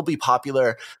think it will be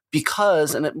popular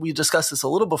because, and we discussed this a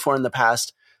little before in the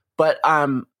past, but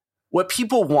what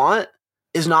people want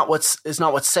is not what's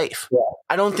safe. Yeah.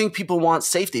 I don't think people want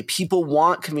safety. People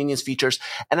want convenience features,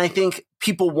 and I think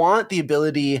people want the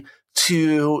ability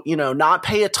to not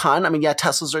pay a ton. I mean, yeah,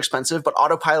 Teslas are expensive, but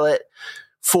autopilot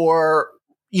for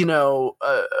the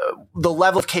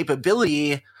level of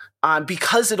capability.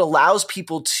 Because it allows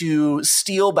people to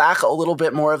steal back a little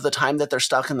bit more of the time that they're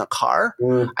stuck in the car.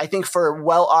 I think for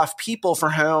well-off people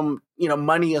for whom,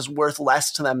 money is worth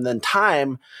less to them than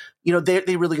time, they're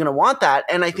really going to want that.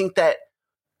 And I think that,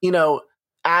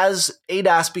 as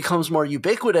ADAS becomes more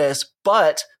ubiquitous,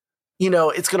 but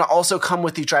it's going to also come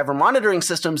with these driver monitoring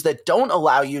systems that don't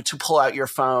allow you to pull out your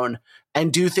phone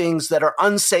and do things that are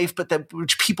unsafe, but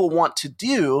which people want to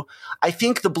do. I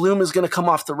think the bloom is going to come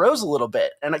off the rose a little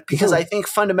bit. And because I think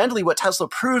fundamentally what Tesla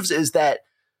proves is that,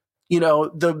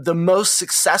 the most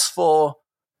successful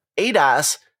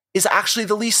ADAS is actually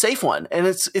the least safe one. And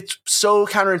it's so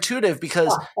counterintuitive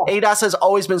because ADAS has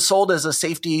always been sold as a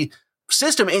safety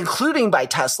system, including by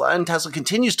Tesla. And Tesla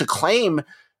continues to claim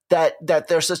that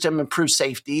their system improves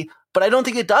safety, but I don't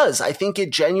think it does. I think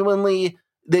it genuinely,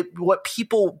 that what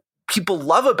people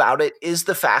love about it is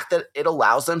the fact that it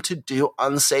allows them to do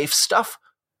unsafe stuff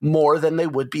more than they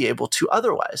would be able to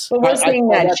otherwise. Well, we're seeing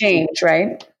that change,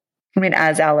 right? I mean,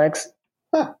 as Alex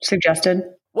suggested.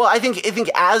 Well, I think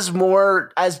as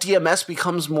DMS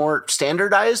becomes more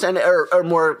standardized and or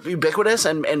more ubiquitous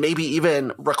and maybe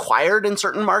even required in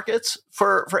certain markets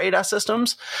for ADAS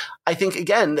systems, I think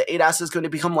again the ADAS is going to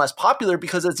become less popular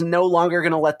because it's no longer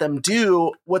going to let them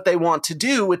do what they want to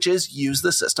do, which is use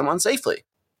the system unsafely.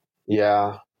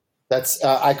 Yeah, that's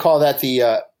I call that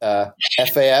the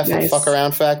FAF, nice. Fuck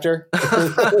around factor,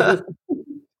 high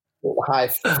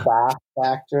FAF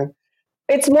factor.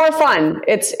 It's more fun.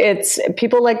 It's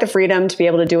people like the freedom to be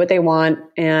able to do what they want.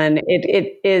 And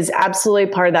it is absolutely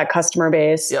part of that customer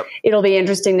base. Yep. It'll be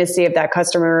interesting to see if that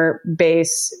customer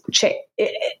base,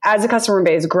 as the customer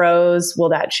base grows, will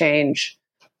that change?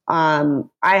 I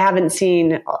haven't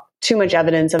seen too much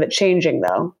evidence of it changing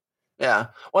though. Yeah.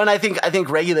 Well, and I think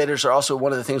regulators are also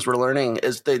one of the things we're learning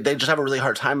is they just have a really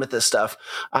hard time with this stuff.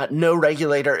 No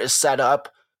regulator is set up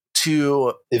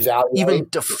to even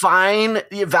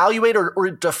evaluate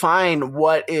or define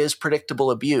what is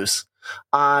predictable abuse.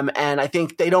 And I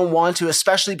think they don't want to,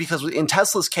 especially because in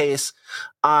Tesla's case,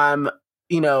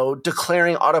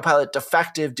 declaring autopilot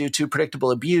defective due to predictable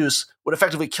abuse would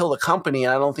effectively kill the company.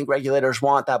 And I don't think regulators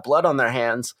want that blood on their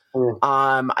hands.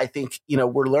 I think,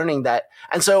 we're learning that.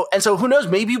 And so who knows,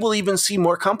 maybe we'll even see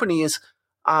more companies.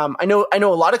 I know a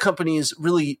lot of companies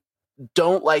really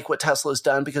don't like what Tesla's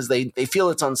done because they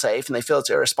feel it's unsafe and they feel it's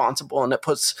irresponsible and it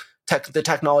puts the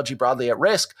technology broadly at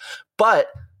risk. But,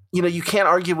 you can't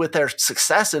argue with their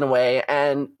success in a way.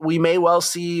 And we may well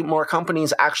see more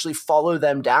companies actually follow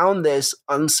them down this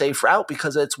unsafe route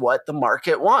because it's what the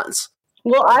market wants.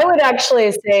 Well, I would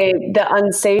actually say the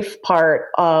unsafe part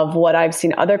of what I've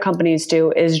seen other companies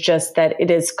do is just that it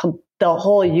is the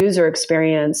whole user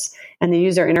experience and the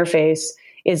user interface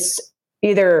is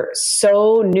either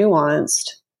so nuanced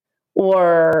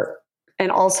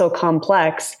and also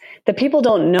complex that people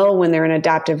don't know when they're in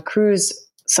adaptive cruise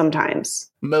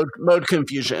sometimes. Mode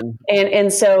confusion.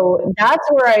 And so that's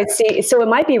where I see, so it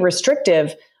might be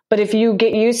restrictive, but if you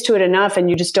get used to it enough and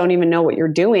you just don't even know what you're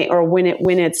doing or when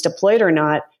it's deployed or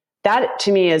not, that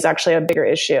to me is actually a bigger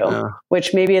issue,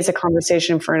 which maybe is a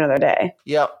conversation for another day.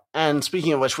 Yep. And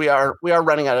speaking of which, we are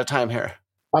running out of time here.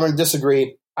 I'm going to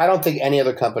disagree. I don't think any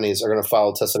other companies are going to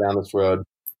follow Tesla down this road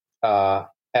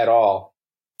at all.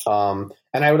 And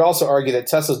I would also argue that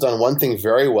Tesla's done one thing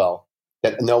very well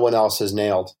that no one else has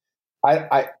nailed.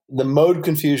 The mode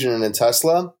confusion in a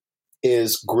Tesla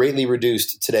is greatly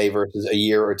reduced today versus a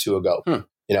year or two ago.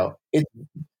 You know,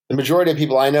 the majority of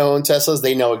people I know in Teslas,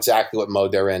 they know exactly what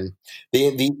mode they're in.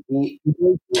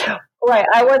 Right.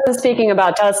 I wasn't speaking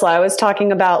about Tesla. I was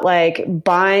talking about like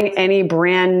buying any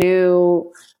brand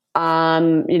new,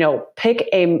 pick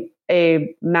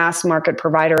a mass market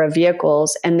provider of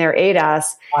vehicles and their ADAS.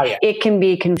 Oh, yeah. It can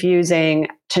be confusing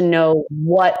to know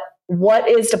what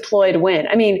is deployed when.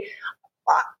 I mean,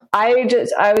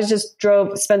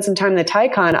 spent some time in the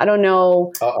Taycan. I don't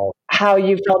know how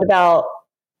you felt about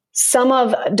some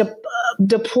of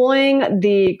deploying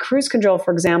the cruise control,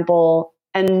 for example,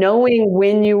 and knowing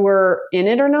when you were in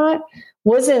it or not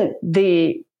wasn't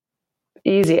the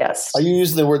easiest. Are you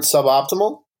using the word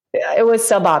suboptimal? It was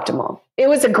suboptimal. It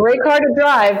was a great car to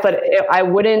drive, but I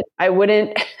wouldn't,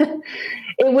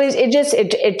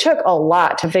 it took a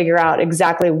lot to figure out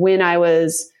exactly when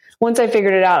once I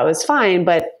figured it out, it was fine,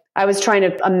 but I was trying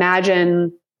to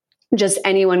imagine just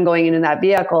anyone going into that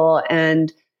vehicle.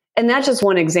 And that's just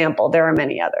one example. There are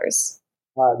many others.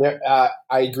 I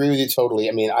agree with you totally.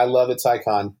 I mean, I love the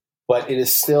Taycan, but it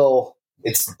is still,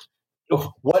 it's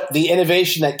what the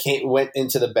innovation that went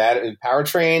into the battery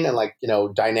powertrain and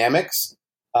dynamics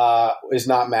is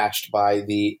not matched by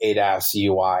the ADAS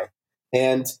UI.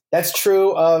 And that's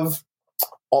true of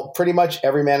pretty much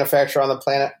every manufacturer on the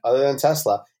planet other than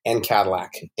Tesla and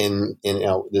Cadillac in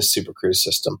this Super Cruise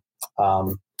system.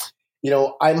 I'm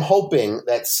hoping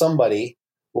that somebody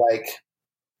like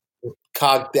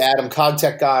the Adam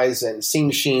Cogtech guys and Scene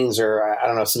Machines, or I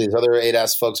don't know, some of these other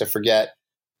ADAS folks, I forget,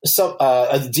 some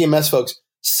DMS folks,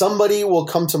 somebody will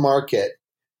come to market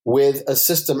with a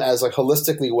system as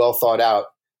holistically well thought out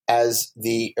as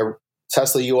the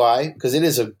Tesla UI, because it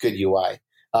is a good UI.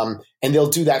 And they'll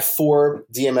do that for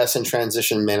DMS and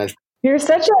transition management. You're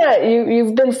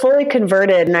you've been fully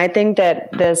converted. And I think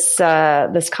that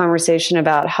this conversation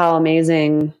about how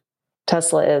amazing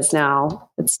Tesla is now,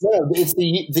 it's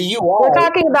the UI. We're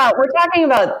talking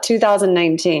about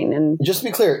 2019. And just to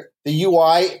be clear, the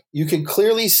UI, you can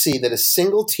clearly see that a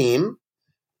single team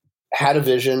had a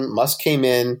vision, came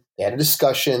in, they had a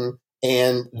discussion,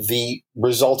 and the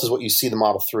result is what you see the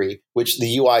Model 3, which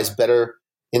the UI is better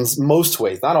in most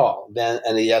ways, not all, than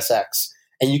the SX.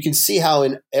 And you can see how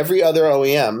in every other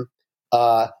OEM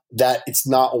that it's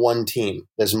not one team.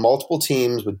 There's multiple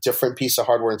teams with different pieces of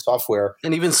hardware and software.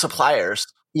 And even suppliers.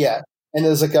 Yeah. And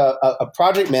there's a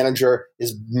project manager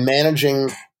is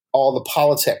managing all the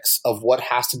politics of what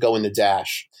has to go in the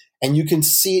dash. And you can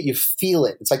see it, you feel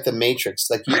it. It's like the Matrix.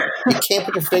 Like you can't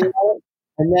put your finger on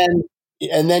it.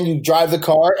 And then you drive the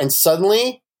car and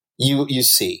suddenly you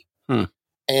see. And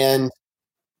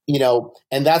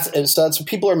and that's what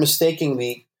people are mistaking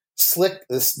the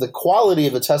quality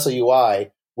of the Tesla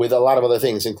UI with a lot of other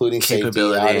things, including safety,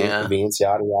 convenience,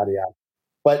 yada yada yada.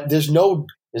 But there's no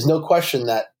question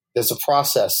that there's a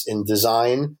process in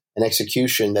design and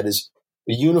execution that is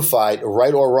unified,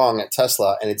 right or wrong, at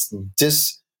Tesla, and it's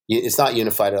not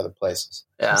unified at other places.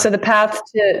 Yeah. So the path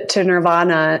to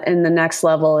nirvana in the next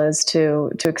level is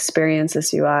to experience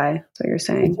this UI. That's what you're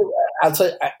saying. I'll tell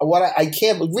you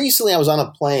recently I was on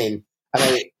a plane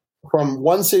and from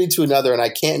one city to another, and I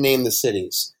can't name the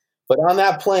cities, but on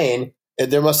that plane,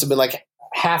 there must have been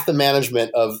half the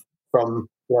management from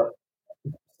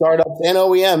startups and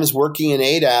OEMs working in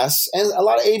ADAS and a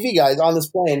lot of AV guys on this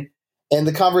plane. And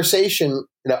the conversation,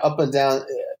 up and down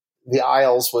the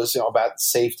aisles was, about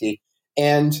safety.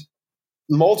 And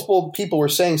multiple people were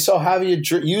saying, so how do you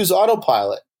use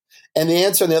autopilot? And the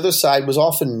answer on the other side was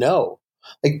often no.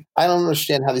 I don't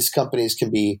understand how these companies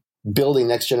can be building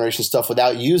next generation stuff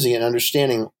without using it and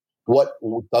understanding what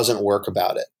doesn't work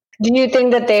about it. Do you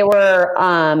think that they were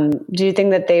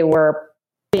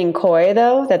being coy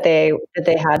though, that they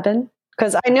had been?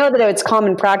 Because I know that it's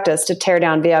common practice to tear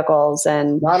down vehicles,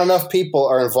 and not enough people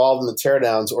are involved in the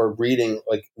teardowns or reading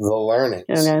the learnings.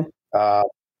 Okay.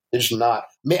 They're just not.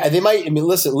 They might.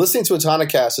 Listening to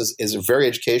Autonocast is very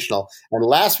educational. And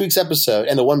last week's episode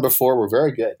and the one before were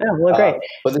very good. Yeah, well, great.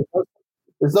 But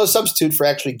there's no substitute for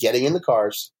actually getting in the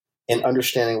cars and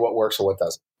understanding what works and what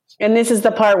doesn't. And this is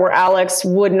the part where Alex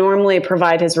would normally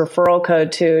provide his referral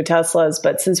code to Teslas,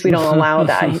 but since we don't allow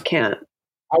that, he can't.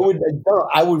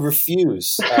 I would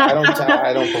refuse.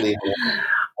 I don't believe it.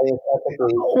 I think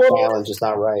ethically challenge is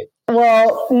not right.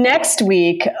 Well, next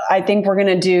week, I think we're going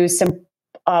to do some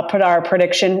put our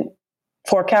prediction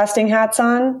forecasting hats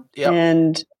on. Yep.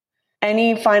 And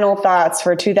any final thoughts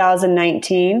for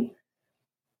 2019?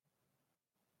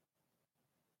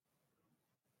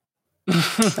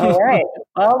 All right.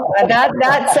 Well,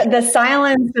 that's the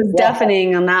silence is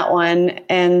deafening on that one.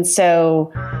 And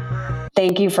so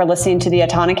thank you for listening to the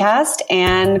Autonicast,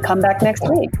 and come back next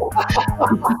week.